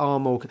think, are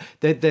more...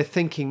 They're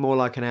thinking more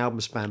like an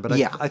album span, but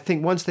I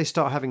think once they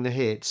start having the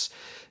hits,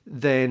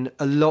 then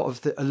a lot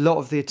of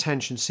the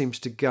attention seems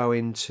to go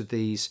into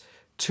these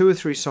 2 or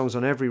 3 songs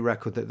on every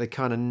record that they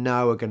kind of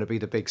know are going to be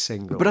the big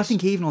singles. But I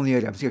think even on the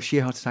early albums,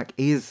 Sheer Heart Attack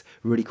is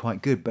really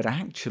quite good. But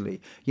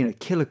actually,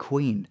 Killer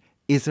Queen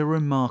is a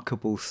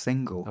remarkable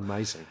single.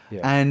 Amazing, yeah.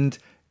 And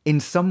in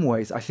some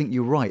ways, I think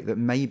you're right that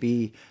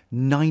maybe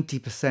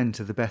 90%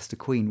 of the best of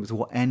Queen was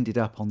what ended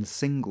up on the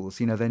singles.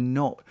 They're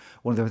not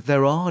one of those.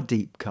 There are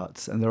deep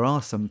cuts and there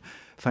are some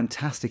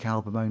fantastic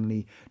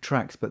album-only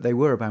tracks, but they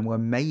were a band where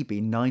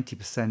maybe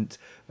 90%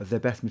 of their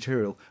best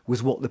material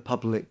was what the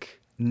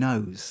public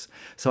knows.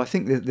 So I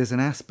think that there's an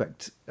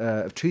aspect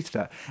of truth to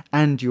that.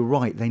 And you're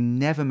right, they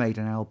never made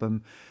an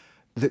album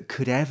that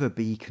could ever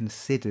be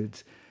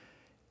considered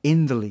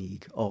in the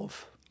league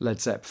of Led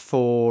Zepp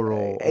 4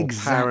 or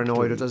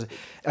Paranoid. Or does it?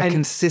 A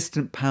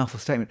consistent, powerful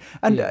statement.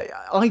 And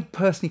I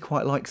personally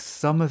quite like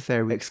some of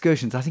their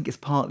excursions. I think it's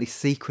partly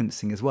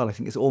sequencing as well. I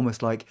think it's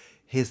almost like,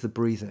 here's the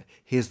breather,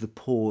 here's the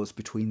pause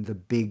between the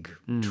big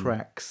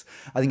tracks.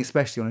 I think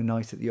especially on A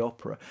Night at the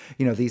Opera,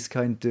 these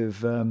kind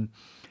of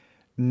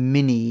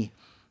mini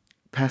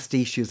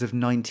pastiches of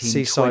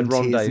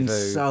 1920s and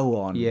so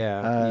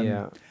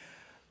on.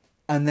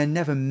 And they're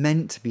never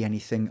meant to be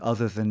anything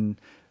other than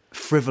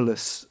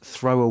frivolous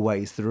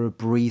throwaways that are a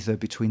breather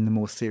between the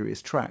more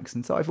serious tracks.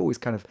 And so I've always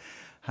kind of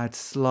had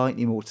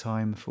slightly more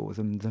time for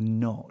them than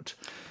not.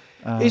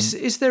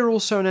 Is there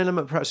also an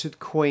element perhaps with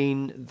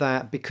Queen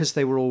that because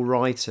they were all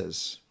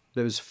writers,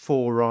 there was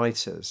 4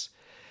 writers,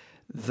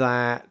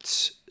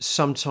 that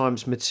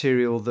sometimes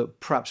material that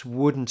perhaps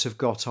wouldn't have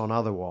got on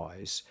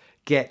otherwise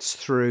gets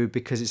through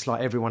because it's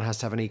like everyone has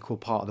to have an equal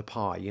part of the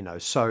pie,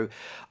 So,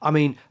 I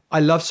mean, I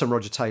love some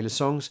Roger Taylor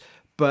songs,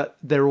 but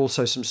there are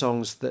also some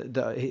songs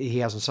that he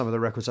has on some of the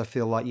records I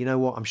feel like,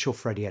 I'm sure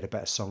Freddie had a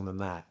better song than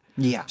that.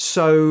 Yeah.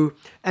 So,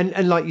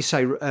 and like you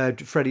say,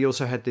 Freddie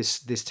also had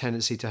this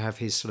tendency to have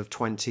his sort of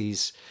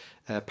 20s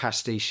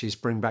pastiches,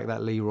 bring back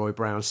that Leroy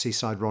Brown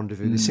Seaside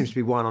Rendezvous. There seems to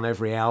be one on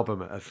every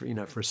album,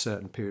 for a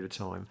certain period of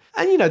time.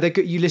 And,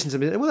 you listen to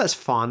them, well, that's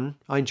fun.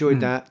 I enjoyed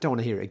that. Don't want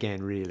to hear it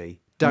again, really.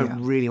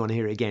 Don't really want to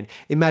hear it again.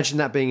 Imagine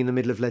that being in the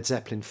middle of Led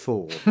Zeppelin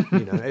 4,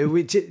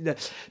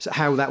 so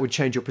how that would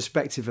change your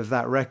perspective of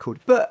that record.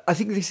 But I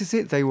think this is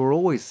it. They were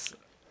always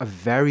a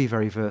very,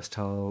 very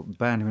versatile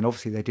band. I mean,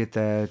 obviously they did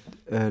their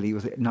early,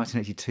 was it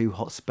 1982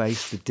 Hot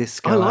Space, the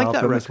disco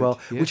album as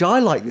well, which I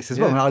like this as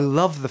well. I mean, I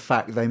love the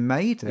fact they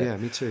made it. Yeah,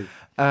 me too.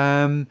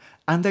 And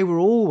they were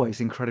always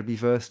incredibly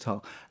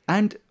versatile.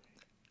 And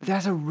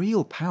there's a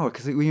real power,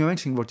 because when you're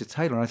mentioning Roger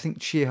Taylor, and I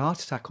think Sheer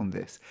Heart Attack on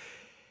this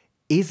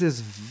is as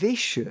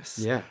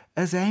vicious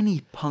as any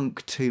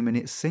punk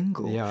 2-minute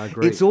single. Yeah, I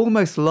agree. It's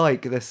almost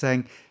like they're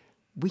saying,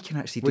 we can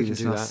actually do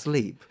this in our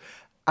sleep.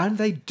 And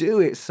they do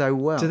it so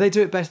well. Do they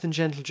do it better than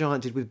Gentle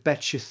Giant did with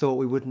Bet You Thought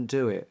We Wouldn't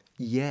Do It?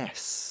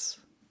 Yes.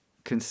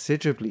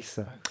 Considerably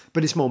so.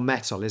 But it's more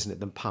metal, isn't it,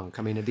 than punk?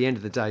 I mean, at the end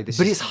of the day, it's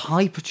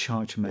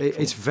hypercharged metal.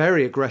 It's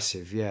very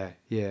aggressive, yeah.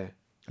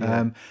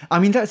 I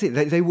mean, that's it.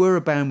 They were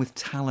a band with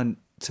talent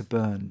to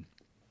burn.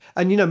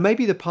 And,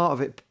 maybe the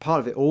part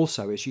of it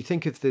also is you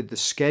think of the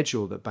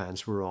schedule that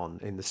bands were on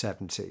in the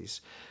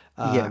 70s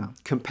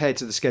compared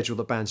to the schedule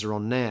that bands are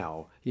on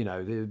now,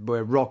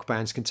 where rock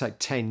bands can take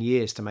 10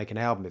 years to make an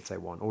album if they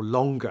want, or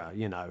longer,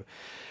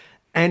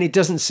 And it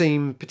doesn't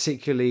seem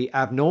particularly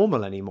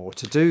abnormal anymore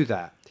to do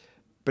that.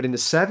 But in the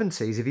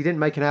 70s, if you didn't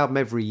make an album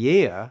every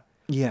year,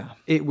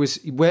 it was,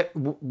 where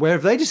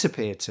have they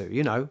disappeared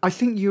to, I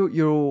think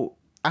you're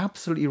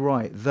absolutely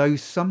right, though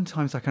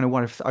sometimes I kind of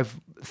wonder, I've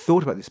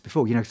thought about this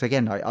before, because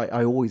again,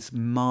 I always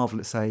marvel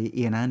at, say,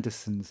 Ian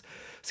Anderson's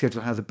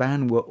schedule, how the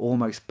band were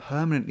almost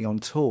permanently on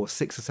tour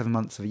 6 or 7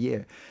 months of a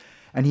year,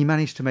 and he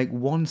managed to make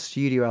one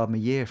studio album a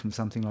year from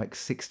something like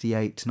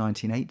 68 to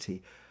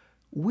 1980,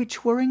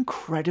 which were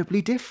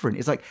incredibly different.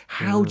 It's like,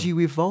 how do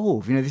you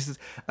evolve? This is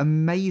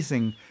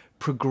amazing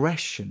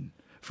progression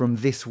from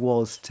this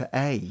was to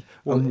A,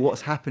 and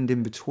what's happened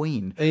in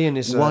between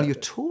while you're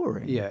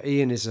touring. Yeah,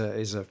 Ian is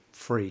a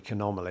freak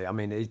anomaly. I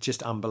mean, it's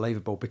just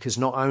unbelievable, because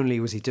not only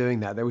was he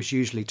doing that, there was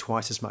usually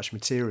twice as much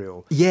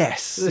material.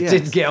 Yes. That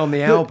didn't get on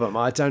the album.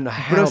 I don't know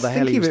how the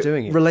hell he was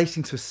doing it.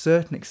 Relating to a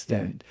certain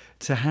extent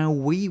to how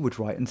we would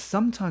write. And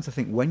sometimes I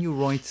think when you're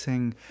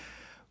writing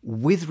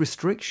with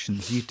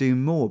restrictions, you do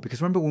more.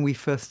 Because remember when we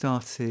first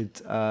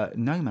started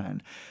No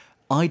Man,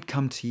 I'd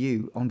come to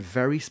you on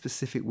very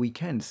specific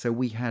weekends. So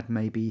we had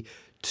maybe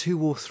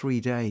 2 or 3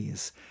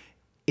 days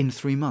in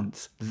 3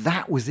 months.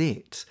 That was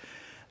it.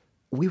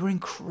 We were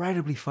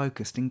incredibly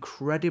focused,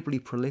 incredibly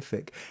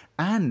prolific,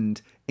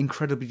 and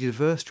incredibly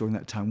diverse during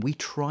that time. We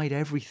tried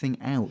everything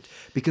out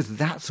because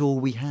that's all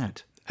we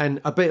had. And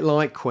a bit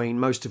like Queen,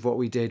 most of what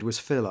we did was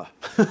filler.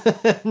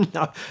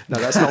 No,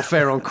 that's not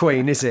fair on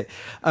Queen, is it?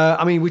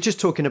 I mean, we're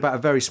just talking about a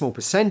very small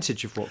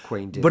percentage of what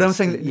Queen did. But I'm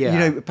saying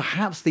that,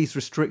 perhaps these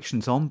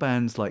restrictions on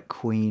bands like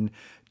Queen,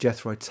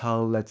 Jethro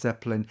Tull, Led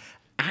Zeppelin,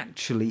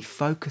 actually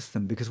focus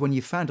them, because when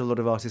you found a lot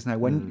of artists now,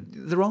 when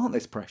there aren't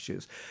those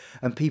pressures,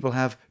 and people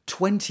have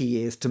 20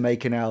 years to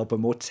make an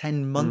album or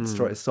 10 months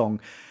to write a song,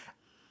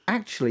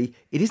 actually,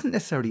 it isn't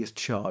necessarily as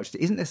charged,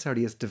 it isn't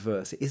necessarily as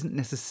diverse, it isn't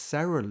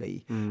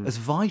necessarily as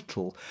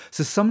vital.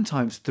 So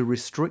sometimes the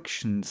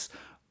restrictions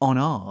on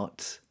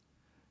art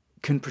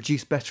can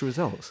produce better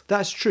results.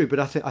 That's true, but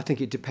I think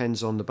it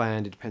depends on the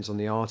band, it depends on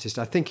the artist.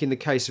 I think in the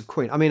case of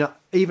Queen, I mean,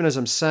 even as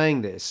I'm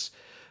saying this,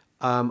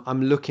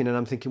 I'm looking and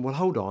I'm thinking, well,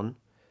 hold on,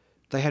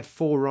 they had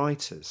 4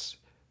 writers.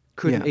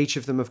 Couldn't each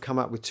of them have come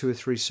up with 2 or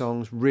 3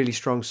 songs, really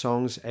strong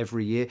songs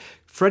every year?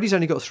 Freddie's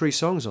only got 3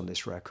 songs on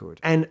this record.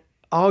 And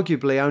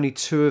arguably only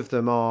 2 of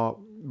them are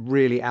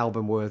really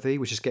album worthy,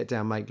 which is Get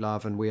Down, Make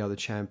Love and We Are the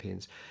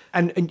Champions.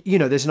 And you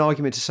know, there's an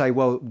argument to say,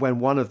 well, when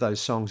one of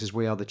those songs is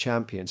We Are the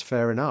Champions,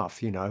 fair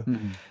enough, you know.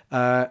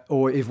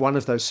 Or if one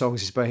of those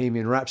songs is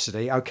Bohemian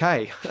Rhapsody,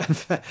 okay.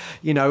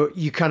 You know,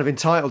 you're kind of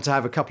entitled to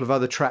have a couple of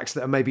other tracks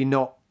that are maybe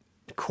not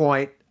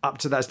quite up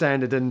to that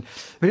standard.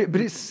 But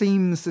it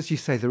seems, as you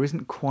say, there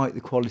isn't quite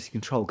the quality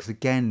control, because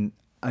again,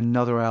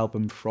 another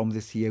album from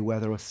this year where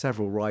there are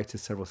several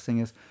writers, several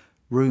singers,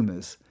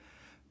 Rumours.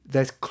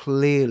 There's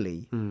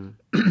clearly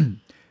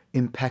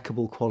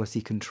impeccable quality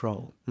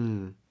control.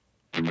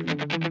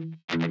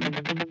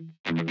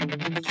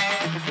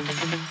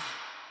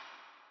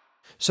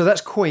 So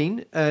that's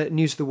Queen,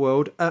 News of the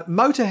World.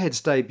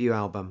 Motorhead's debut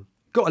album.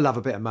 Got to love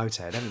a bit of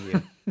Motorhead, haven't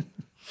you?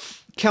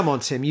 Come on,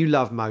 Tim, you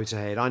love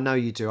Motorhead. I know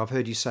you do. I've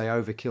heard you say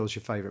Overkill's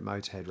your favourite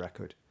Motorhead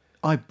record.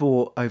 I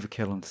bought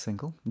Overkill on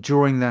single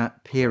during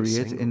that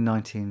period in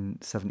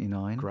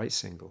 1979. Great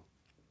single.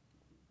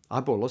 I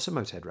bought lots of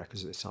Motorhead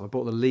records at this time. I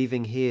bought the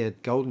Leaving Here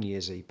Golden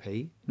Years EP.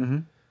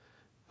 I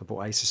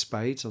bought Ace of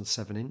Spades on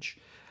 7-inch.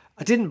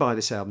 I didn't buy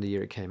this album the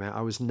year it came out.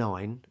 I was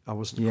 9. I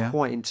wasn't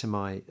quite into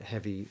my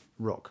heavy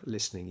rock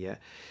listening yet.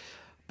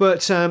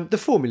 But the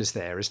formula's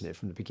there, isn't it,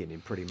 from the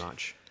beginning, pretty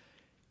much?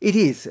 It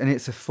is, and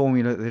it's a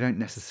formula that they don't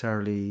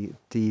necessarily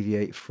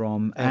deviate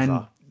from.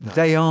 Ever. And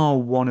they are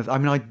one of... I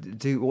mean, I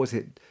do... What was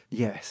it?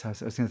 Yes, I was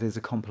thinking there's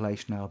a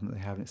compilation album that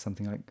they have, and it's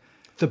something like...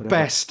 The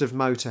best of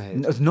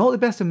Motorhead. It's not the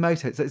best of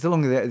Motorhead. It's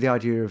along the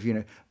idea of, you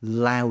know,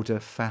 louder,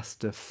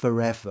 faster,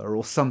 forever,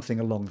 or something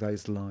along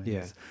those lines.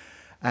 Yeah.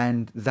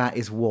 And that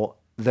is what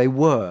they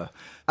were.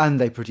 And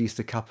they produced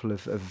a couple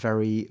of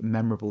very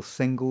memorable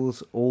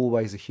singles,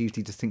 always a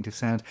hugely distinctive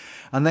sound.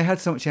 And they had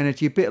so much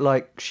energy, a bit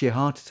like Sheer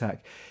Heart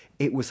Attack.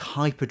 It was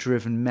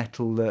hyper-driven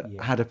metal that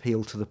had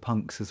appeal to the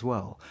punks as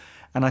well.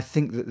 And I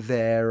think that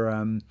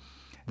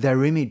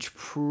their image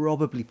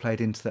probably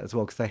played into that as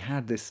well, because they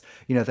had this,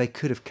 you know, they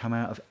could have come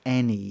out of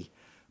any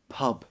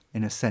pub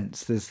in a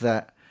sense. There's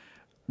that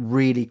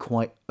really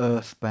quite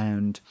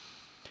earthbound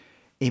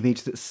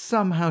image that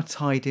somehow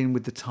tied in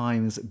with the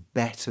times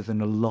better than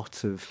a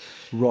lot of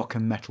rock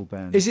and metal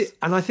bands. Is it?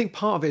 And I think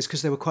part of it is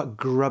because they were quite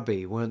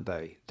grubby, weren't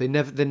they? They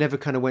never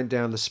kind of went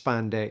down the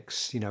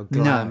spandex, you know,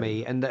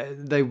 glammy, and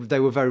they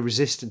were very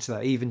resistant to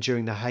that. Even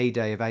during the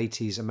heyday of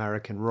 80s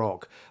American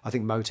rock, I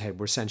think Motorhead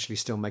were essentially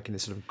still making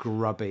this sort of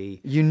grubby.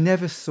 You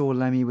never saw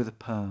Lemmy with a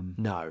perm.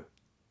 No.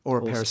 Or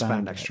a pair of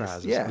spandex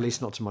trousers, at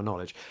least not to my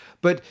knowledge.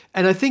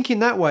 And I think in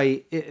that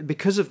way,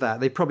 because of that,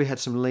 they probably had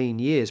some lean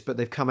years, but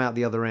they've come out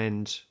the other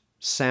end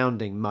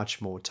sounding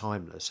much more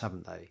timeless,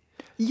 haven't they?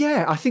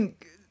 Yeah, I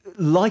think,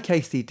 like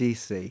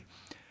AC/DC,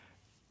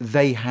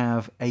 they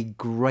have a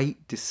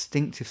great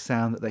distinctive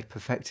sound that they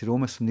perfected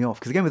almost from the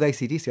off. Because again, with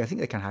AC/DC, I think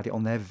they kind of had it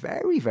on their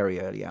very, very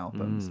early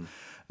albums.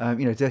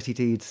 You know, Dirty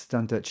Deeds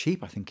Done Dirt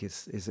Cheap, I think,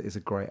 is a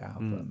great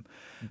album.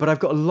 But I've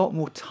got a lot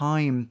more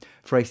time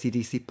for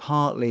AC/DC.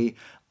 Partly,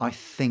 I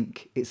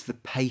think it's the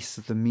pace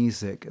of the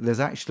music. There's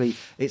actually,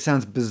 it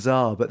sounds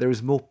bizarre, but there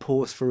is more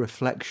pause for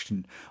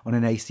reflection on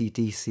an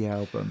AC/DC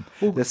album.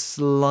 Well, there's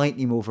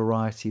slightly more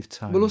variety of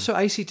tone. Well, also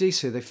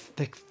AC/DC,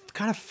 they're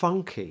kind of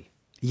funky.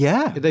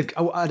 Yeah.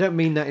 I don't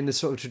mean that in the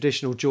sort of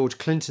traditional George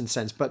Clinton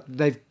sense, but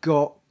they've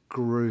got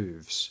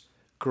grooves.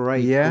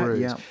 Great grooves.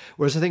 Yeah.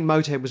 Whereas I think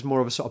Motorhead was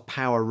more of a sort of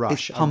power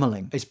rush. It's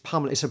pummeling. It's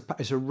pummeling.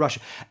 It's a rush.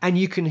 And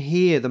you can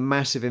hear the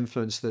massive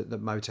influence that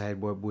Motorhead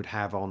would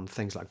have on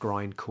things like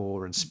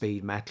grindcore and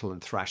speed metal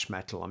and thrash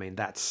metal. I mean,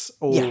 that's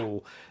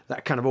all,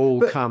 that kind of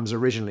all comes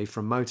originally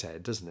from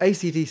Motorhead, doesn't it?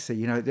 AC/DC,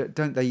 you know,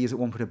 don't they use at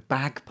one point a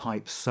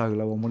bagpipe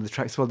solo on one of the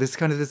tracks? Well, there's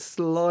kind of this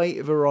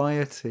slight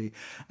variety.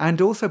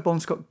 And also Bon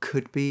Scott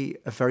could be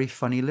a very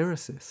funny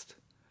lyricist.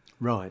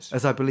 Right.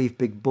 As I believe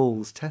Big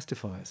Balls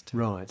testifies to.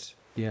 Right,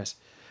 yes.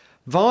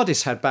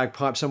 Vardis had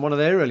bagpipes on one of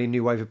their early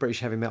new wave of British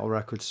heavy metal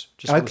records.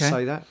 Just want to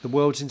say that. The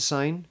World's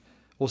Insane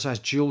also has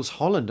Jules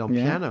Holland on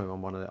piano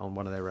on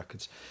one of their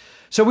records.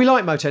 So we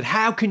like Motorhead.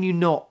 How can you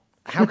not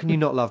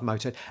love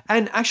Motorhead?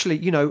 And actually,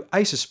 you know,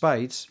 Ace of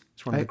Spades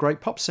is one of the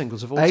great pop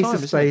singles of all time. Ace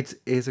of Spades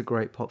is a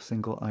great pop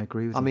single. I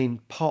agree with you. I mean,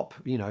 pop,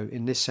 you know,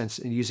 in this sense,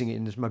 and using it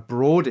in my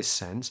broadest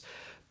sense.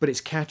 But it's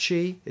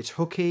catchy, it's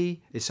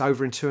hooky, it's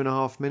over in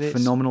 2.5 minutes.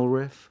 Phenomenal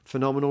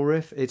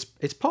riff. It's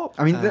pop.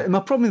 I mean, my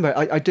problem with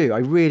it, I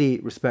really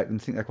respect them,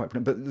 think they're quite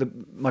brilliant,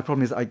 but my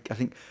problem is I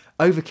think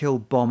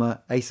Overkill, Bomber,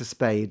 Ace of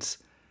Spades,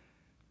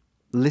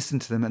 listen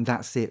to them and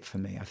that's it for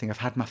me. I think I've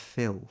had my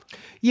fill.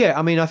 Yeah,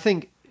 I mean, I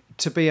think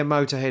to be a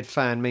Motorhead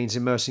fan means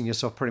immersing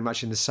yourself pretty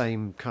much in the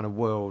same kind of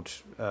world,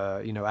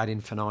 ad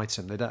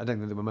infinitum. I don't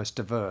think they were most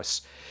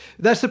diverse.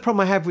 That's the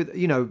problem I have with,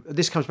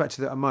 this comes back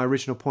to my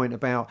original point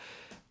about,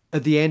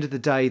 at the end of the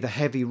day, the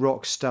heavy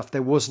rock stuff,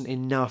 there wasn't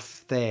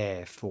enough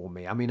there for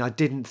me. I mean, I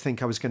didn't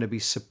think I was going to be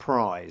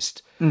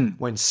surprised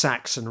when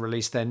Saxon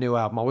released their new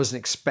album. I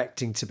wasn't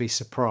expecting to be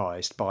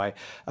surprised by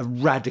a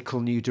radical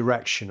new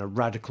direction, a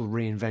radical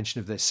reinvention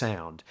of their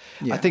sound.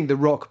 Yeah. I think the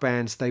rock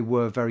bands, they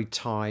were very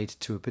tied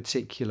to a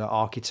particular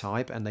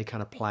archetype, and they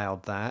kind of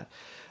ploughed that.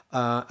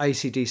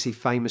 AC/DC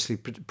famously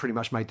pretty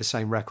much made the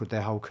same record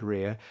their whole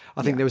career.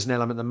 I think there was an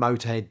element that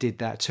Motorhead did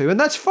that too, and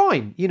that's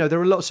fine.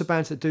 There are lots of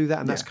bands that do that,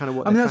 and that's kind of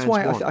what their fans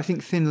want. That's why I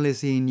think Thin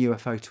Lizzy and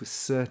UFO to a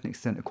certain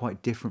extent are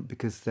quite different,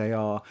 because they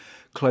are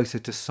closer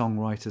to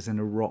songwriters in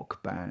a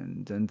rock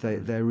band, and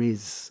there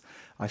is,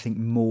 I think,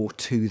 more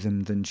to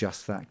them than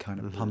just that kind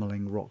of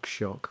pummeling rock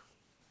shock.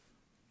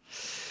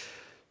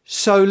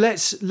 So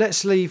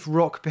let's leave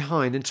rock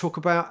behind and talk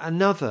about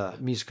another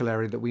musical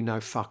area that we know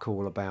fuck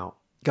all about.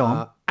 Go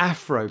on.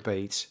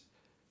 Afrobeat.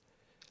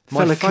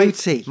 Fela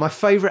Kuti. My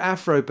favourite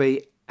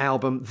Afrobeat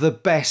album, the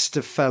best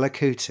of Fela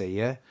Kuti,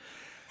 yeah?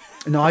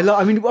 No,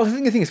 I think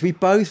the thing is, we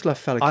both love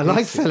Fela Kuti. I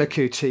like Fela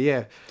Kuti,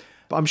 yeah.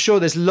 But I'm sure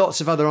there's lots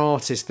of other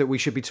artists that we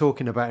should be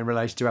talking about in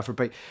relation to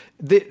Afrobeat.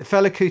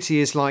 Fela Kuti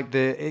is like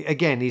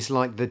he's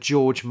like the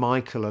George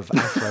Michael of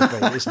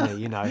Afrobeat, isn't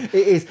he?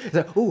 It is.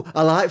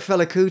 I like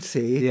Fela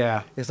Kuti.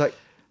 Yeah. It's like...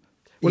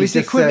 Well, he's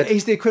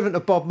the equivalent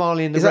of Bob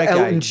Marley in the reggae.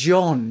 Elton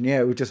John,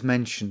 we just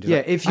mentioned. Yeah,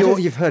 I don't think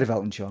you've heard of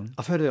Elton John.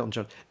 I've heard of Elton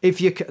John.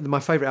 My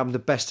favourite album, the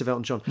best of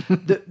Elton John.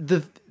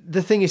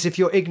 The thing is, if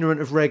you're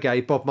ignorant of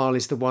reggae, Bob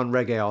Marley's the one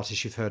reggae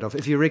artist you've heard of.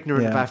 If you're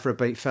ignorant of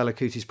Afrobeat, Fela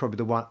Kuti's probably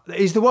the one.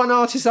 He's the one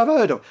artist I've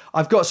heard of.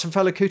 I've got some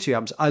Fela Kuti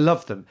albums. I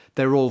love them.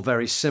 They're all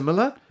very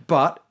similar,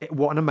 but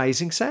what an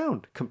amazing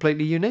sound.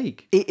 Completely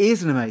unique. It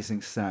is an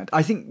amazing sound.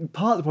 I think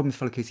part of the problem with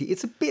Fela Kuti,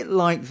 it's a bit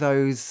like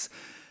those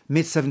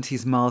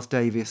mid-70s Miles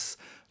Davis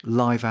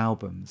live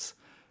albums,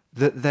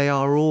 that they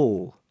are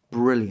all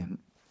brilliant,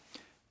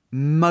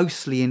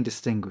 mostly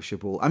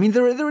indistinguishable. I mean,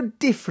 there are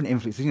different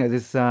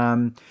influences.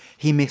 There's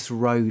He Miss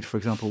Road, for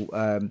example,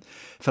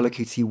 Fela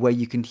Kuti, where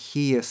you can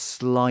hear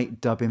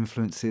slight dub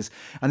influences,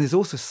 and there's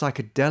also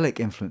psychedelic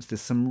influence.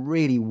 There's some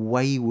really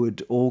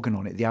wayward organ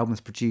on it. The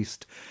album's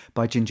produced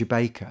by Ginger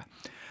Baker.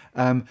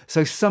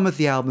 So some of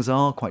the albums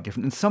are quite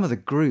different, and some of the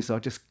grooves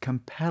are just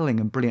compelling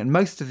and brilliant. And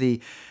most of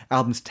the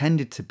albums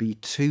tended to be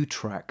 2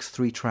 tracks,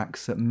 3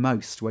 tracks at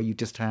most, where you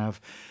just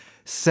have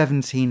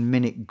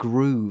 17-minute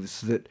grooves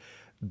that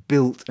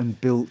built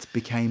and built,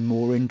 became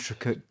more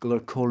intricate,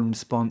 call and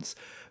response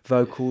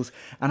vocals.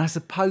 And I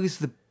suppose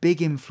the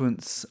big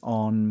influence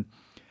on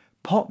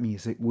pop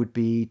music would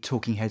be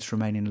Talking Heads'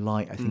 Remain in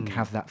Light, I think,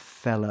 have that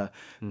Fela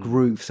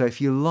groove. So if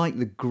you like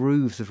the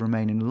grooves of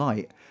Remain in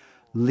Light,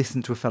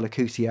 listen to a Fela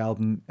Kuti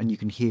album and you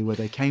can hear where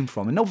they came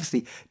from. And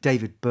obviously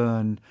David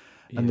Byrne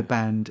and the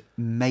band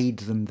made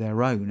them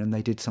their own, and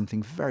they did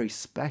something very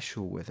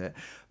special with it.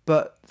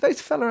 But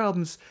those Fela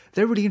albums,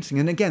 they're really interesting.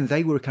 And again,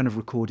 they were kind of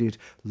recorded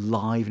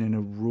live and in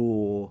a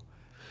raw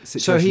situation.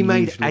 So he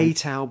made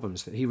 8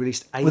 albums. He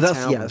released 8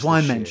 albums. Yeah, that's why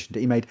I mentioned it.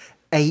 He made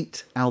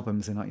 8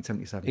 albums in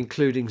 1977.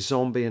 Including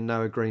Zombie and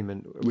No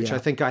Agreement, which I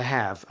think I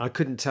have. I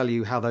couldn't tell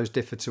you how those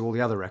differ to all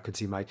the other records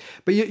he made.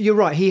 But you're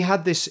right, he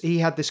had this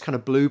kind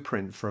of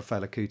blueprint for a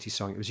Fela Kuti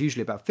song. It was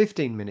usually about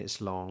 15 minutes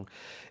long.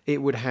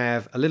 It would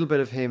have a little bit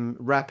of him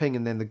rapping,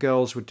 and then the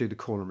girls would do the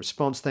call and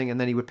response thing, and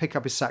then he would pick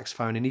up his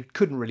saxophone, and he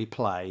couldn't really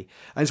play.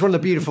 And it's one of the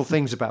beautiful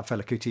things about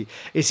Fela Kuti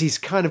is he's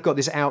kind of got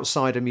this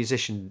outsider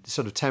musician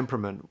sort of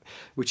temperament,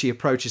 which he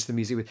approaches the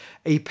music with.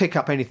 He'd pick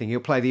up anything.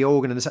 He'll play the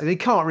organ and the sax. He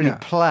can't really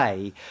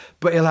play,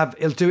 but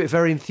he'll do it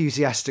very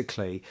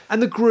enthusiastically.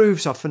 And the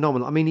grooves are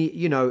phenomenal. I mean,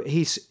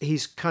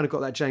 he's kind of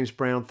got that James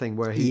Brown thing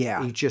where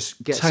he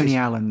just gets Tony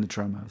Allen, the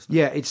drummer.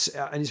 Yeah, it's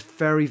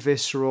very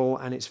visceral,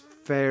 and it's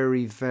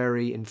very,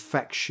 very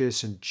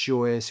infectious and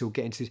joyous. He'll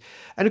get into this.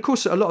 And of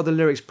course, a lot of the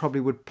lyrics probably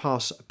would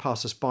pass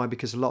us by,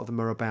 because a lot of them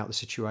are about the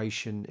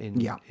situation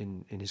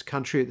in his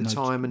country at the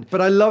time. But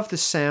I love the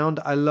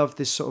sound. I love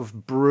this sort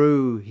of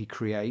brew he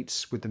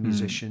creates with the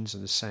musicians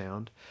and the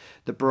sound.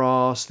 The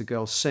brass, the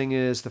girl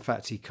singers, the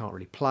fact he can't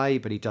really play,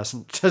 but he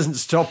doesn't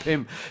stop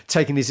him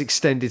taking these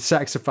extended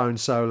saxophone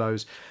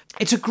solos.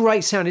 It's a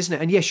great sound, isn't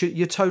it? And yes,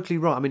 you're totally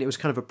right. I mean, it was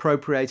kind of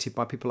appropriated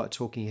by people like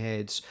Talking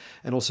Heads,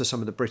 and also some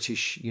of the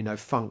British,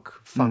 funk,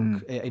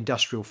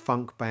 industrial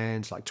funk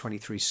bands like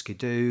 23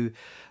 Skidoo,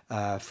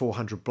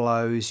 400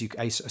 Blows.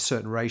 A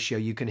certain ratio,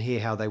 you can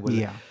hear how they were.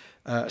 Yeah.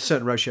 A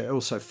certain ratio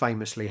also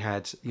famously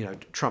had,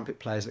 trumpet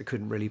players that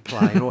couldn't really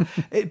play.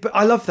 But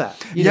I love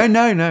that.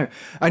 No.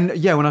 And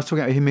when I was talking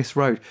about He Miss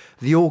Road,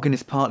 the organ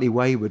is partly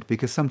wayward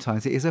because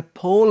sometimes it is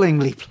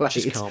appallingly played.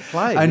 Just can't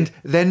play. And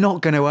they're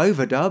not going to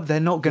overdub. They're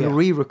not going to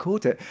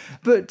re-record it.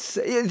 But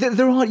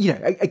there are,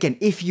 again,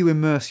 if you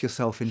immerse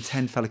yourself in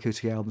 10 Fela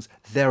Kuti albums,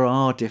 there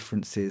are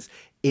differences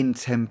in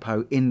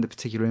tempo, in the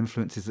particular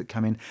influences that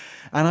come in.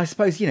 And I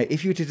suppose,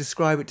 if you were to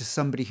describe it to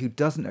somebody who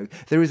doesn't know,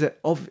 there is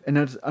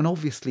an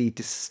obviously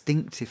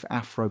distinctive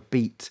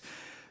Afrobeat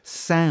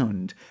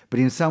sound, but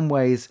in some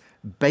ways,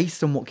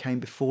 based on what came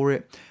before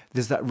it,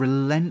 there's that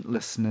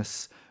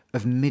relentlessness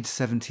of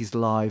mid-70s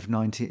live,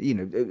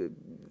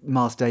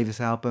 Miles Davis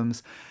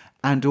albums.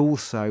 And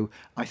also,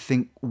 I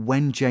think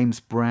when James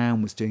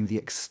Brown was doing the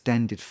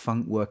extended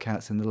funk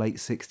workouts in the late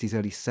 60s,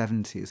 early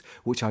 70s,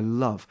 which I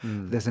love,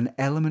 there's an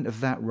element of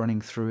that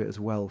running through it as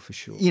well, for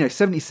sure.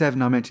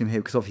 77, I mentioned him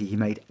here because obviously he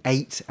made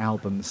 8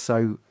 albums,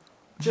 so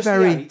just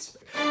very... 8.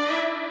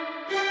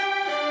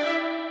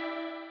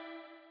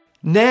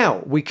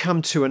 Now we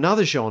come to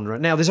another genre.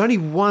 Now, there's only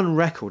one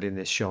record in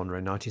this genre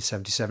in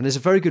 1977. There's a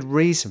very good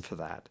reason for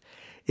that,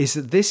 is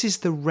that this is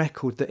the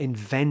record that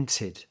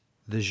invented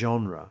the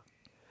genre.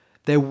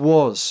 There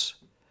was,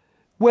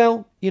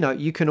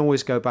 you can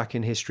always go back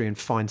in history and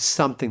find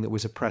something that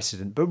was a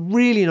precedent, but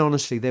really and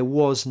honestly, there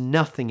was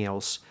nothing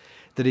else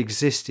that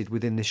existed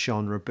within this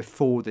genre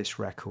before this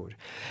record.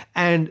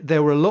 And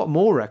there were a lot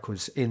more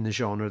records in the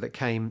genre that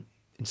came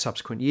in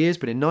subsequent years,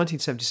 but in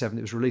 1977,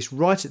 it was released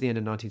right at the end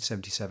of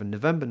 1977,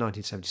 November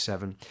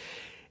 1977,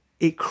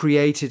 it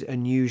created a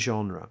new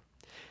genre.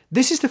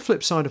 This is the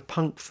flip side of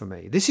punk for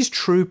me. This is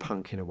true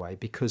punk in a way,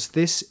 because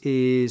this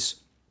is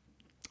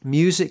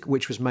music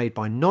which was made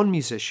by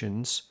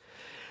non-musicians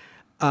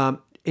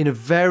in a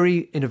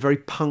very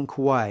punk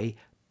way,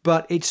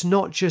 but it's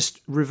not just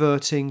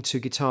reverting to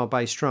guitar,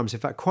 bass, drums. In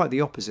fact, quite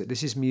the opposite.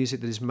 This is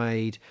music that is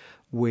made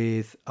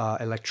with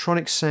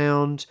electronic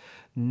sound,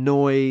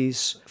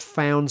 noise,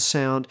 found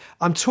sound.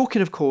 I'm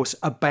talking, of course,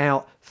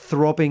 about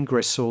Throbbing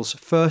Gristle's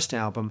first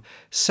album,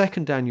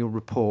 Second Annual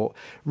Report,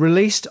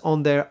 released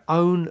on their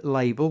own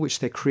label, which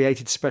they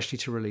created specially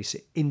to release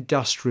it,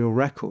 Industrial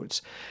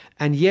Records.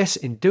 And yes,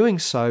 in doing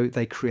so,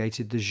 they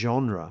created the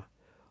genre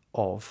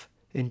of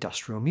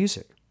industrial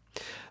music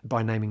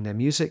by naming their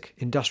music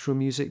Industrial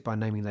Music, by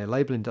naming their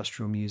label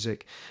Industrial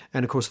Music.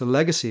 And of course, the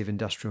legacy of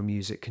industrial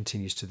music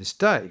continues to this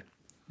day.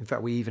 In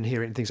fact, we even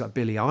hear it in things like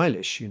Billie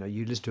Eilish.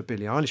 You listen to a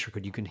Billie Eilish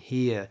record, you can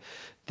hear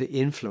the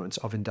influence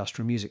of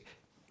industrial music.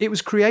 It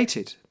was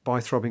created by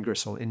Throbbing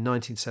Gristle in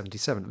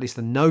 1977. At least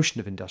the notion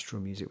of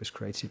industrial music was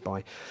created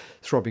by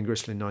Throbbing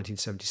Gristle in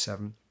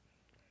 1977.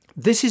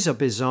 This is a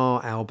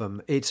bizarre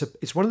album. It's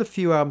one of the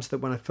few albums that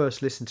when I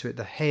first listened to it,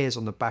 the hairs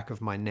on the back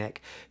of my neck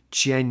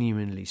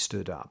genuinely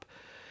stood up.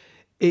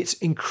 It's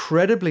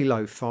incredibly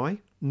lo-fi.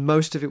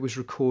 Most of it was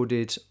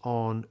recorded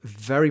on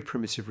very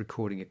primitive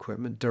recording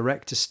equipment,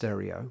 direct to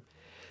stereo.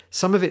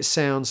 Some of it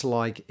sounds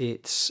like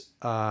it's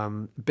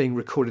being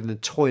recorded in the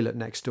toilet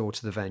next door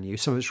to the venue.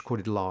 Some of it's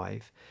recorded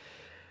live.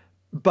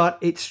 But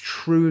it's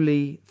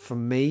truly, for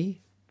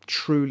me,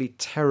 truly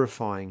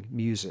terrifying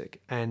music.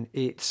 And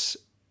it's,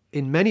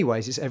 in many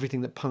ways, it's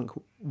everything that punk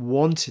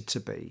wanted to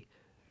be,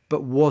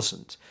 but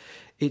wasn't.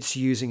 It's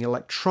using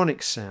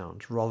electronic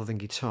sound rather than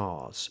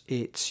guitars.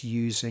 It's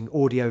using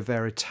audio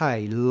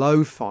verite,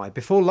 lo-fi,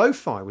 before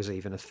lo-fi was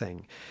even a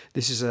thing.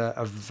 This is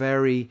a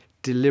very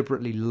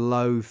deliberately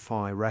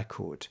lo-fi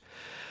record.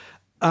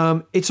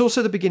 It's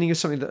also the beginning of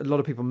something that a lot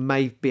of people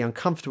may be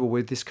uncomfortable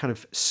with, this kind of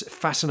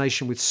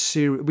fascination with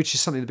which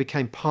is something that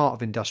became part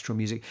of industrial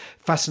music,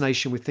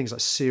 fascination with things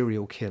like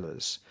serial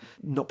killers,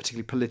 not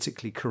particularly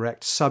politically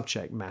correct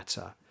subject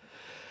matter.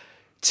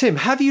 Tim,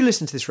 have you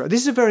listened to this record? This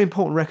is a very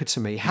important record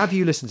to me. Have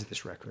you listened to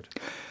this record?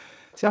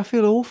 See, I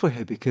feel awful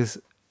here because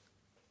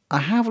I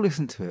have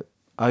listened to it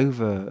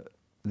over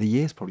the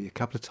years, probably a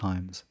couple of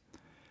times,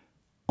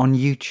 on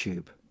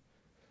YouTube,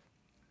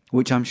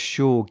 which I'm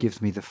sure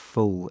gives me the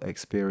full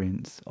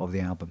experience of the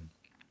album.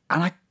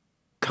 And I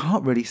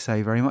can't really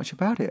say very much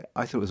about it.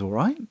 I thought it was all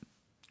right.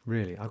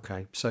 Really?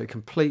 Okay. So it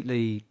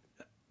completely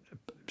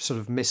sort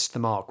of missed the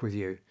mark with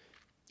you.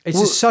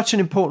 It's such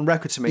an important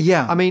record to me.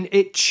 Yeah. I mean,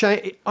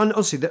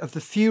 honestly, of the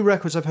few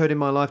records I've heard in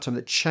my lifetime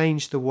that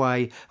changed the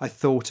way I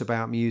thought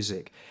about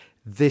music,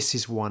 this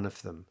is one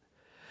of them.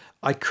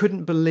 I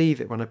couldn't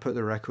believe it when I put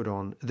the record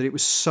on, that it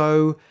was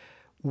so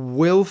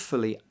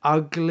willfully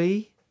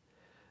ugly,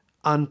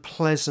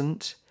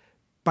 unpleasant,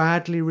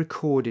 badly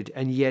recorded,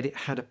 and yet it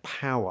had a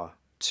power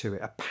to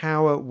it, a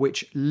power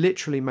which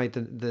literally made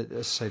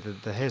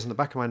the hairs on the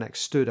back of my neck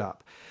stood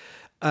up.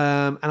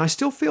 And I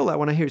still feel that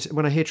when I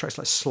hear tracks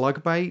like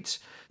Slug Bait,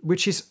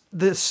 which is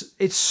this,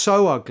 it's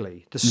so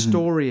ugly. The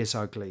story is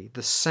ugly.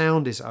 The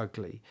sound is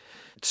ugly.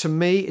 To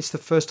me, it's the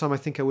first time I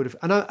think I would have,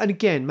 and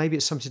again, maybe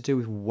it's something to do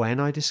with when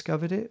I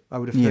discovered it. I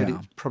would have heard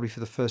it probably for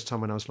the first time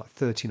when I was like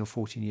 13 or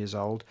 14 years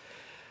old.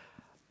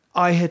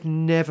 I had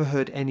never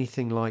heard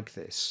anything like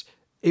this.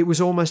 It was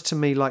almost to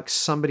me like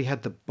somebody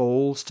had the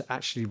balls to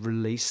actually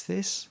release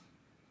this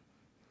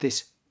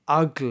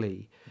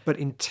ugly but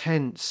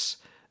intense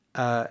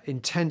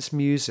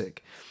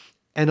music,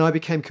 and I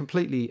became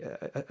completely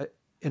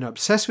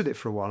obsessed with it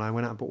for a while. I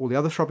went out and bought all the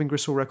other Throbbing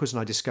Gristle records, and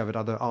I discovered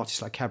other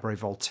artists like Cabaret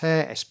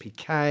Voltaire,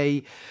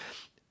 SPK,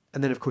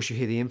 and then of course you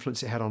hear the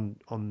influence it had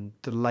on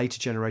the later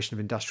generation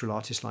of industrial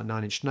artists like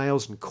Nine Inch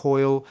Nails and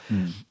Coil.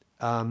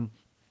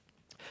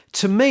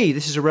 To me,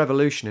 this is a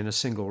revolution in a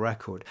single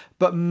record,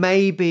 but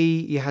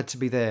maybe you had to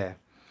be there.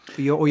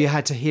 Or you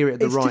had to hear it at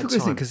the right time. It's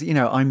difficult because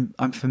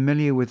I'm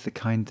familiar with the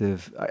kind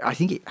of. I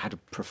think it had a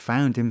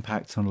profound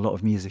impact on a lot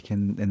of music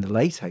in the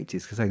late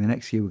 80s. Because the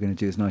next year we're going to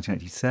do is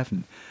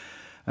 1987,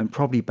 and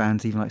probably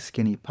bands even like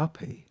Skinny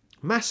Puppy.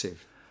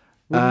 Massive.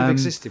 Wouldn't have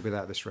existed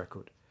without this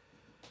record.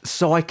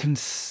 So I can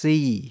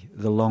see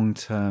the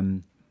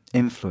long-term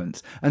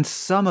influence, and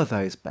some of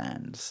those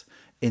bands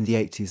in the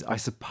 80s, I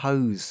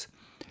suppose,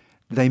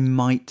 they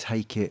might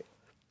take it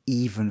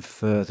even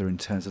further in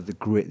terms of the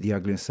grit, the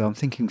ugliness. So I'm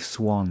thinking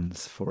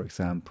Swans, for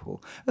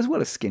example, as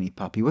well as Skinny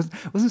Puppy.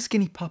 Wasn't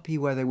Skinny Puppy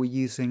where they were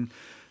using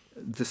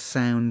the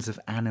sounds of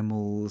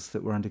animals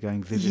that were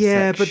undergoing vivisection?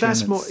 Yeah, but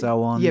that's more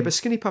so on. Yeah, but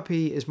Skinny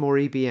Puppy is more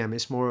EBM.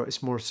 It's more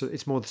the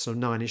sort of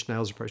Nine Inch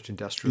Nails approach to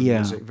industrial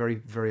music. Very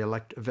very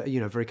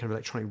very kind of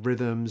electronic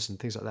rhythms and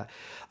things like that.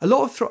 A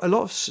lot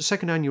of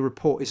Second Annual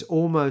Report is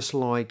almost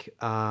like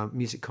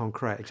Musique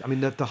Concrète. I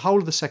mean, the whole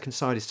of the second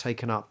side is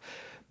taken up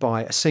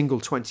by a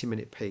single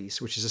 20-minute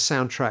piece, which is a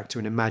soundtrack to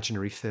an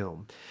imaginary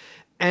film.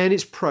 And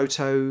it's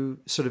proto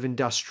sort of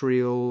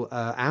industrial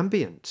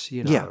ambient,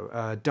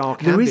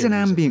 dark. There is an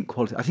ambient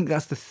quality. I think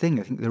that's the thing.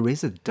 I think there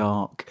is a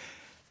dark,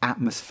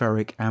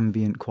 atmospheric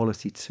ambient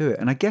quality to it.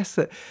 And I guess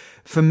that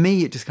for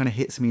me, it just kind of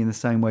hits me in the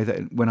same way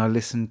that when I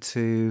listen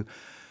to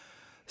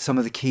some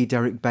of the key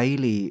Derek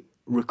Bailey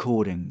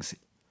recordings,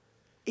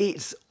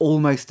 it's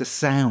almost a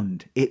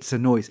sound. It's a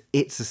noise.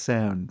 It's a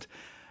sound.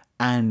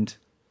 And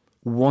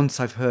once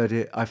I've heard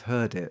it, I've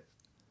heard it.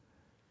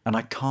 And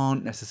I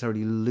can't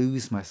necessarily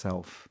lose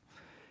myself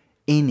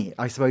in it.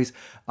 I suppose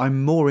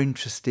I'm more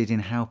interested in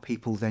how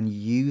people then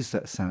use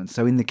that sound.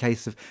 So in the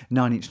case of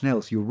Nine Inch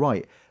Nails, you're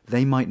right.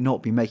 They might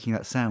not be making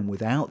that sound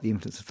without the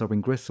influence of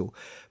Throbbing Gristle.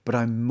 But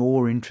I'm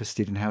more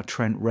interested in how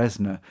Trent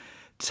Reznor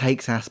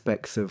takes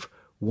aspects of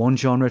one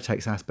genre,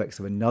 takes aspects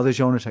of another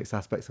genre, takes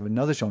aspects of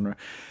another genre.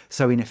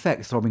 So in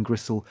effect, Throbbing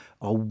Gristle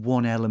are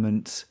one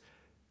element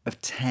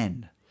of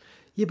 10.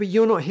 Yeah, but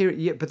you're not hearing.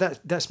 Yeah, but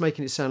that's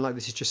making it sound like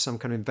this is just some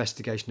kind of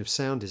investigation of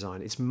sound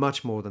design. It's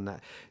much more than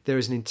that. There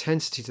is an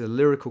intensity to the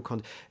lyrical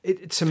content.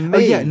 To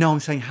me, I'm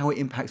saying how it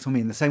impacts on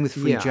me, and the same with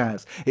free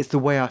jazz. It's the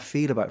way I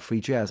feel about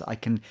free jazz. I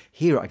can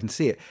hear it, I can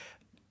see it.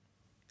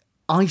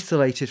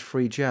 Isolated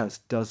free jazz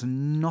does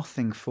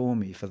nothing for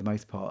me for the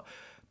most part,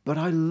 but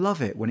I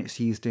love it when it's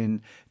used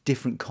in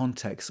different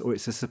contexts, or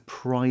it's a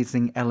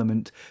surprising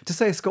element. To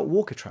say a Scott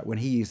Walker track when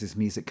he uses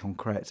Musique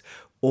Concrète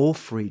or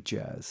free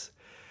jazz,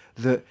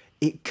 that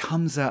it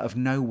comes out of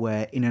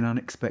nowhere in an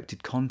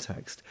unexpected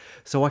context.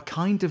 So I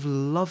kind of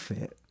love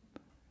it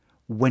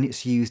when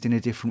it's used in a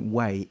different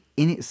way.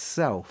 In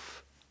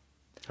itself,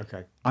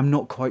 okay, I'm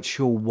not quite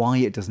sure why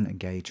it doesn't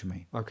engage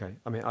me. Okay,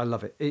 I mean, I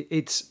love it.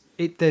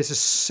 There's a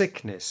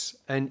sickness,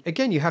 and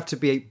again, you have to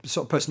be a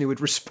sort of person who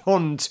would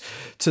respond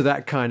to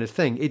that kind of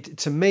thing.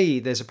 To me,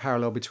 there's a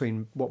parallel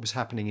between what was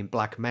happening in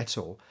black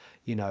metal,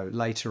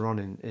 later on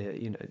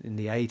in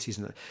the 80s,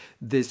 and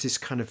there's this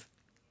kind of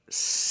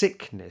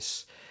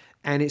sickness.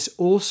 And it's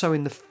also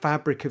in the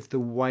fabric of the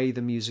way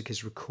the music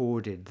is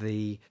recorded,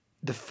 the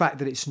fact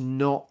that it's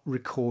not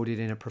recorded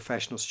in a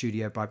professional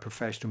studio by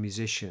professional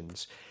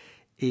musicians.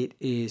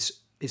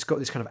 It's got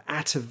this kind of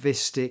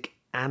atavistic,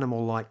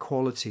 animal-like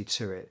quality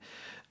to it.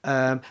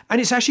 And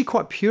it's actually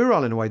quite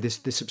puerile in a way,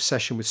 this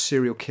obsession with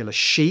serial killer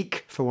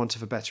chic, for want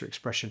of a better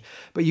expression.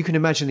 But you can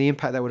imagine the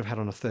impact that would have had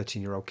on a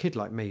 13-year-old kid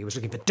like me who was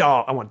looking for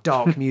I want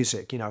dark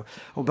music,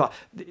 But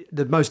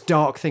the most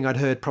dark thing I'd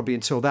heard probably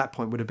until that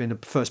point would have been the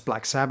first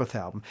Black Sabbath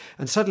album.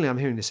 And suddenly I'm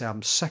hearing this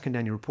album, Second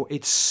Annual Report.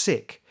 It's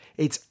sick.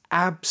 It's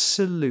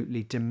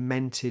absolutely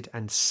demented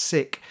and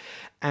sick.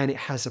 And it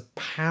has a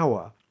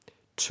power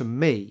to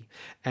me,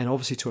 and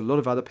obviously to a lot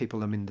of other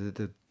people. I mean,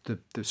 the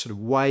sort of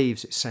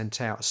waves it sent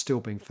out are still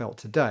being felt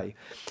today.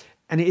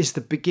 And it is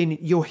the beginning.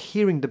 You're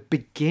hearing the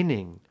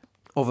beginning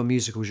of a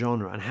musical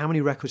genre. And how many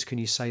records can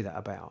you say that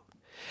about?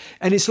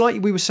 And it's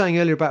like we were saying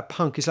earlier about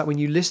punk. It's like when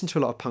you listen to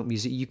a lot of punk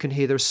music, you can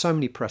hear there are so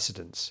many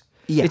precedents.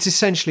 Yeah. It's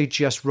essentially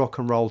just rock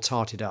and roll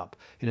tarted up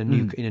in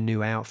a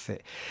new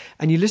outfit.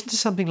 And you listen to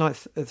something like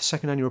the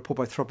Second Annual Report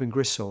by Throbbing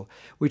Gristle,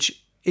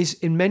 which is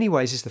in many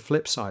ways is the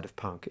flip side of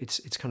punk. It's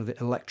kind of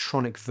the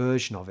electronic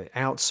version of it.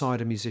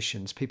 Outsider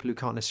musicians, people who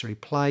can't necessarily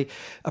play,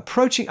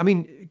 approaching. I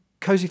mean,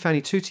 Cozy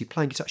Fanny Tutti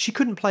playing guitar. She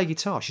couldn't play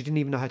guitar. She didn't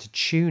even know how to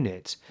tune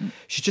it.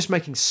 She's just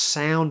making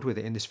sound with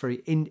it in this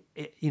very,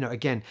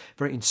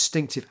 very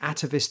instinctive,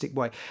 atavistic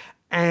way.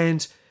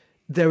 And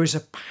there is a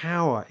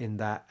power in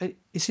that.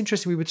 It's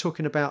interesting. We were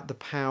talking about the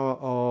power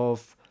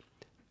of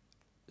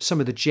some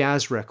of the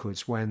jazz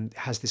records when it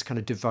has this kind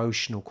of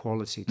devotional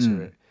quality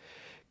to it.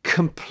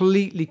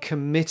 Completely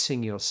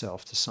committing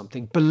yourself to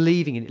something,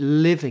 believing in it,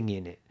 living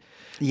in it.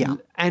 Yeah.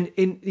 And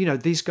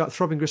these guys,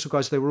 Throbbing Gristle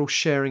guys, they were all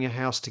sharing a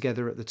house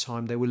together at the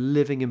time. They were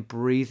living and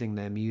breathing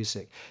their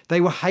music. They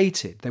were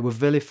hated. They were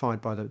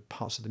vilified by the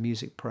parts of the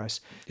music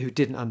press who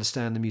didn't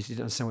understand the music,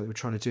 didn't understand what they were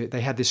trying to do.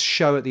 They had this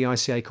show at the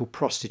ICA called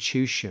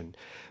Prostitution,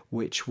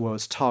 which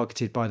was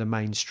targeted by the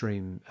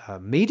mainstream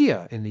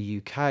media in the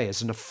UK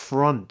as an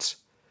affront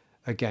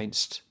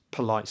against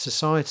polite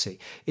society,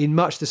 in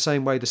much the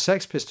same way the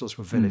Sex Pistols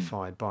were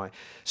vilified by.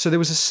 So there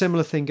was a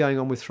similar thing going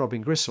on with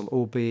Throbbing Gristle,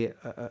 albeit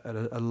at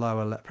a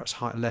lower, perhaps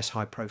less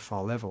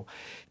high-profile level.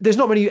 There's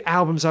not many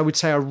albums I would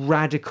say are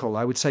radical.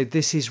 I would say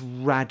this is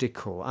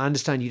radical. I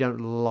understand you don't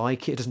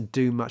like it. It doesn't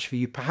do much for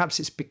you. Perhaps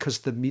it's because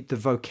the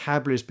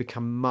vocabulary has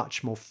become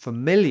much more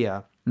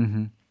familiar.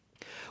 Mm-hmm.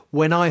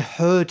 When I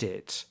heard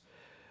it,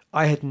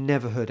 I had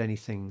never heard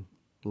anything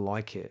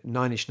like it.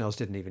 Nine Inch Nails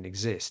didn't even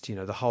exist. You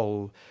know, the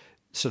whole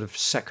sort of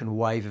second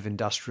wave of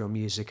industrial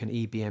music and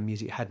EBM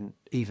music hadn't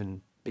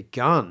even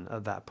begun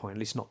at that point, at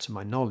least not to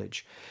my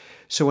knowledge.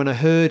 So when I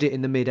heard it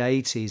in the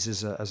mid-'80s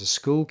as a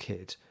school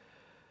kid,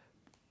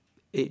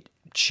 it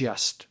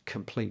just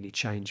completely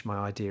changed my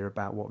idea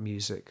about what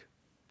music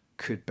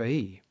could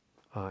be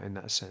in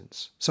that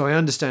sense. So I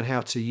understand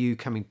how to you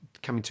coming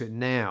to it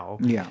now.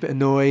 Yeah. Bit of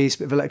noise,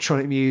 bit of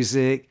electronic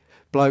music,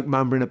 bloke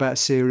mumbling about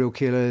serial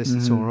killers,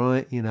 it's all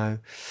right, you know.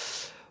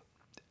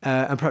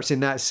 And perhaps in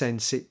that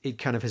sense, it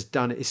kind of has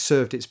it's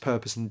served its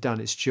purpose and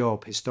done its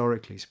job,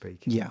 historically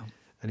speaking. Yeah.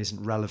 And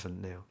isn't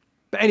relevant now.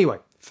 But anyway,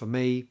 for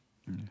me...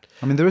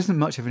 I mean, there isn't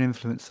much of an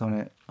influence on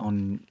it,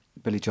 on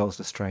Billy Joel's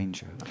The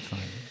Stranger, I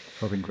find,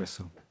 Throbbing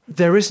Gristle.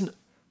 There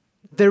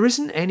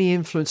isn't any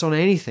influence on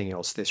anything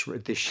else this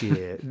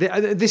year.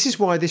 This is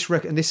why this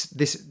record, and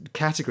this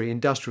category,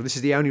 industrial, this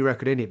is the only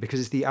record in it because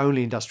it's the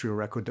only industrial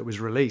record that was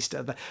released.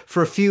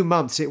 For a few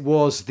months, it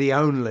was the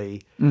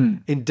only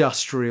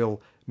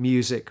industrial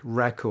music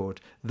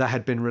record that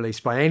had been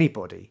released by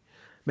anybody.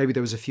 Maybe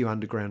there was a few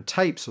underground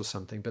tapes or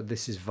something, but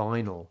this is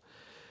vinyl.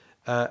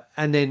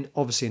 And then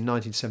obviously in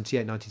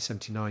 1978,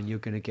 1979, you're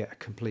going to get a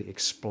complete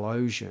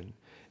explosion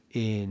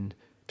in,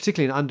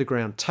 particularly in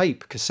underground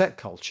tape cassette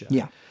culture.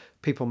 Yeah.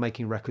 People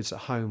making records at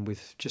home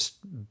with just,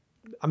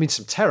 I mean,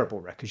 some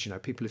terrible records, you know,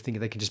 people are thinking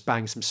they can just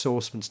bang some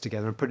Saucepans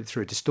together and put it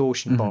through a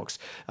distortion box,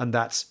 and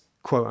that's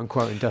quote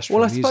unquote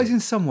industrial music. Well, I suppose in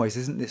some ways,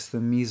 isn't this the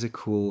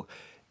musical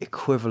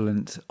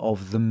equivalent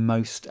of the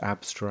most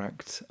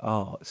abstract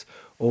art,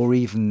 or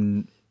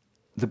even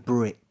the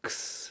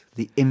bricks,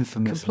 the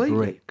infamous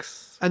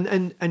bricks?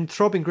 And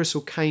Throbbing Gristle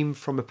came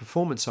from a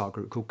performance art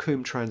group called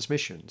Coombe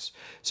Transmissions.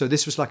 So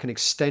this was like an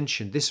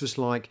extension. This was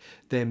like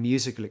their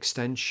musical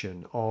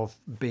extension of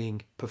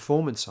being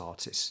performance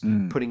artists,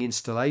 putting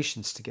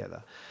installations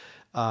together.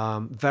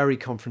 Very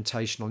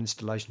confrontational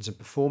installations and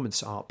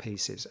performance art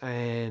pieces.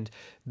 And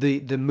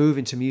the move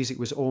into music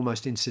was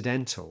almost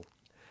incidental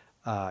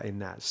in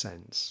that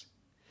sense.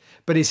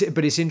 But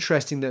it's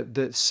interesting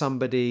that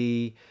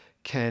somebody...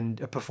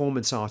 a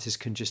performance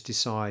artist can just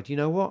decide, you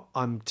know what,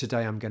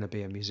 today I'm going to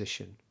be a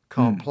musician.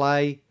 Can't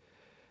play.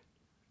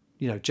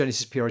 You know,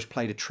 Genesis P.R.'s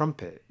played a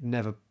trumpet.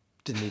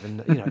 Didn't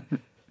even, you know,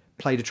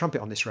 played a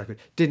trumpet on this record.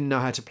 Didn't know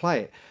how to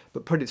play it,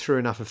 but put it through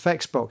enough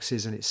effects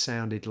boxes and it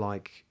sounded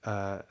like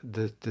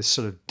the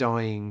sort of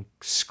dying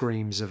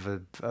screams of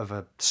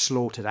a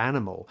slaughtered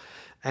animal.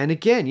 And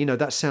again, you know,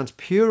 that sounds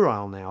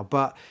puerile now,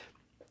 but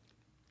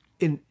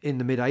in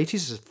the mid-'80s,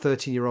 as a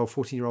 13-year-old,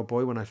 14-year-old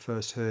boy, when I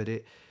first heard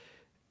it,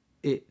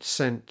 it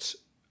sent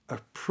a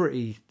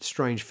pretty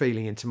strange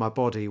feeling into my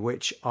body,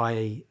 which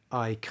I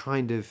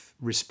kind of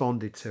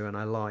responded to and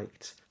I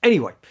liked.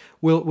 Anyway,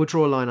 we'll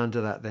draw a line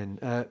under that then.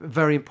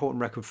 Very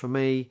important record for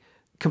me,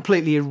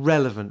 completely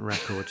irrelevant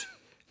record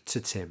to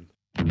Tim.